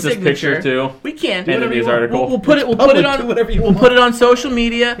please in his post this signature, picture too? We can. In the whatever news you want. article. We'll put it. We'll It's put it public. on. Do whatever you We'll want. put it on social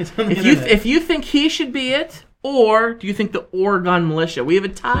media. It's on the If you internet. if you think he should be it, or do you think the Oregon militia? We have a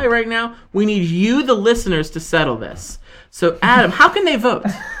tie right now. We need you, the listeners, to settle this. So Adam, how can they vote?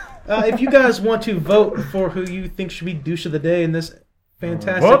 If you guys want to vote for who you think should be douche of the day in this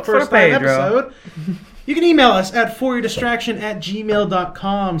fantastic Vote for first time Pedro. episode, you can email us at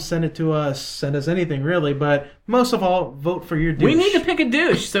foryourdistraction@gmail.com. Send it to us. Send us anything, really. But most of all, vote for your douche. We need to pick a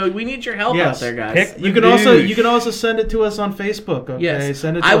douche, so we need your help Yes. out there, guys. Pick You can also send it to us on Facebook. Okay, Yes,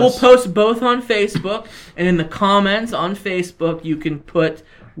 send it to I will us. post both on Facebook, and in the comments on Facebook, you can put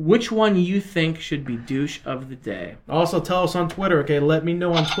which one you think should be douche of the day. Also, tell us on Twitter. Okay, let me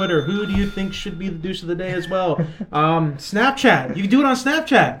know on Twitter who do you think should be the douche of the day as well. Snapchat. You can do it on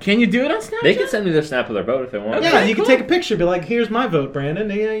Snapchat. Can you do it on Snapchat? They can send me their snap of their vote if they want. Okay. Yeah, you cool. can take a picture, be like, "Here's my vote,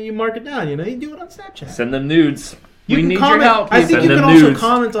 Brandon." And, you mark it down. You do it on Snapchat. Send them nudes. You We can need comment. your help. I think Send you can them also nudes.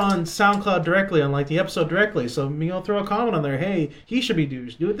 comment on SoundCloud directly on like the episode directly. So throw a comment on there. Hey, he should be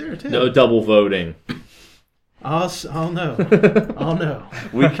douche. Do it there too. No double voting. I'll know. I'll know.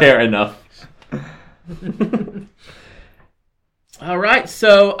 We care enough. All right,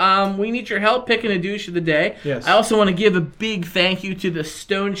 so we need your help picking a douche of the day. Yes. I also want to give a big thank you to the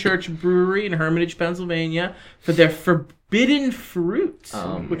Stone Church Brewery in Hermitage, Pennsylvania, for their Forbidden Fruit,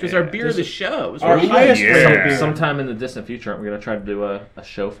 which was our beer of the show. It was Our really good. highest Yeah. rated beer. Sometime in the distant future, aren't we going to try to do a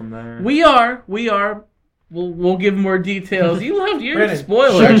show from there? We are. We'll give more details. You're Brandon,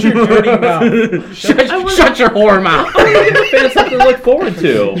 spoiler. shut your dirty mouth. Shut your whore mouth. It's something to look forward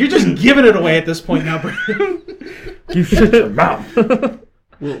to. You're just giving it away at this point now, Brandon. You shut your mouth.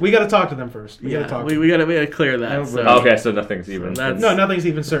 We got to talk to them first. We got to talk. we gotta clear that. No, So. Okay, so nothing's even. That's- No, nothing's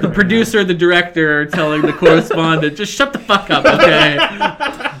even certain. The producer, the director, telling the correspondent, just shut the fuck up, okay?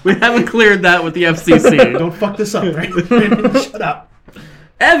 We haven't cleared that with the FCC. Don't fuck this up, Brandon. Shut up.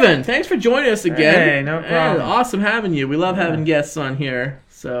 Evan, thanks for joining us again. Hey, no problem. Awesome having you. We love having guests on here.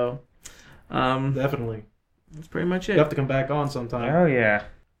 So, Definitely. that's pretty much You it. have to come back on sometime. Oh yeah,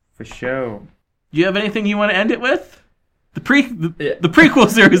 for sure. Do you have anything you want to end it with? The Yeah. prequel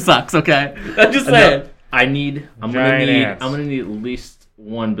series sucks, okay? I'm just saying. I'm Giant ants. gonna need at least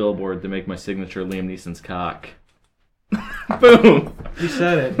one billboard to make my signature Liam Neeson's cock. Boom. He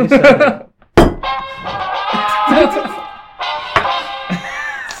said it. He said it.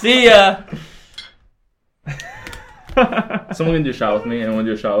 See ya. Someone can do a shot with me. Anyone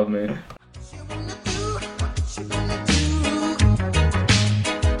do a shot with me?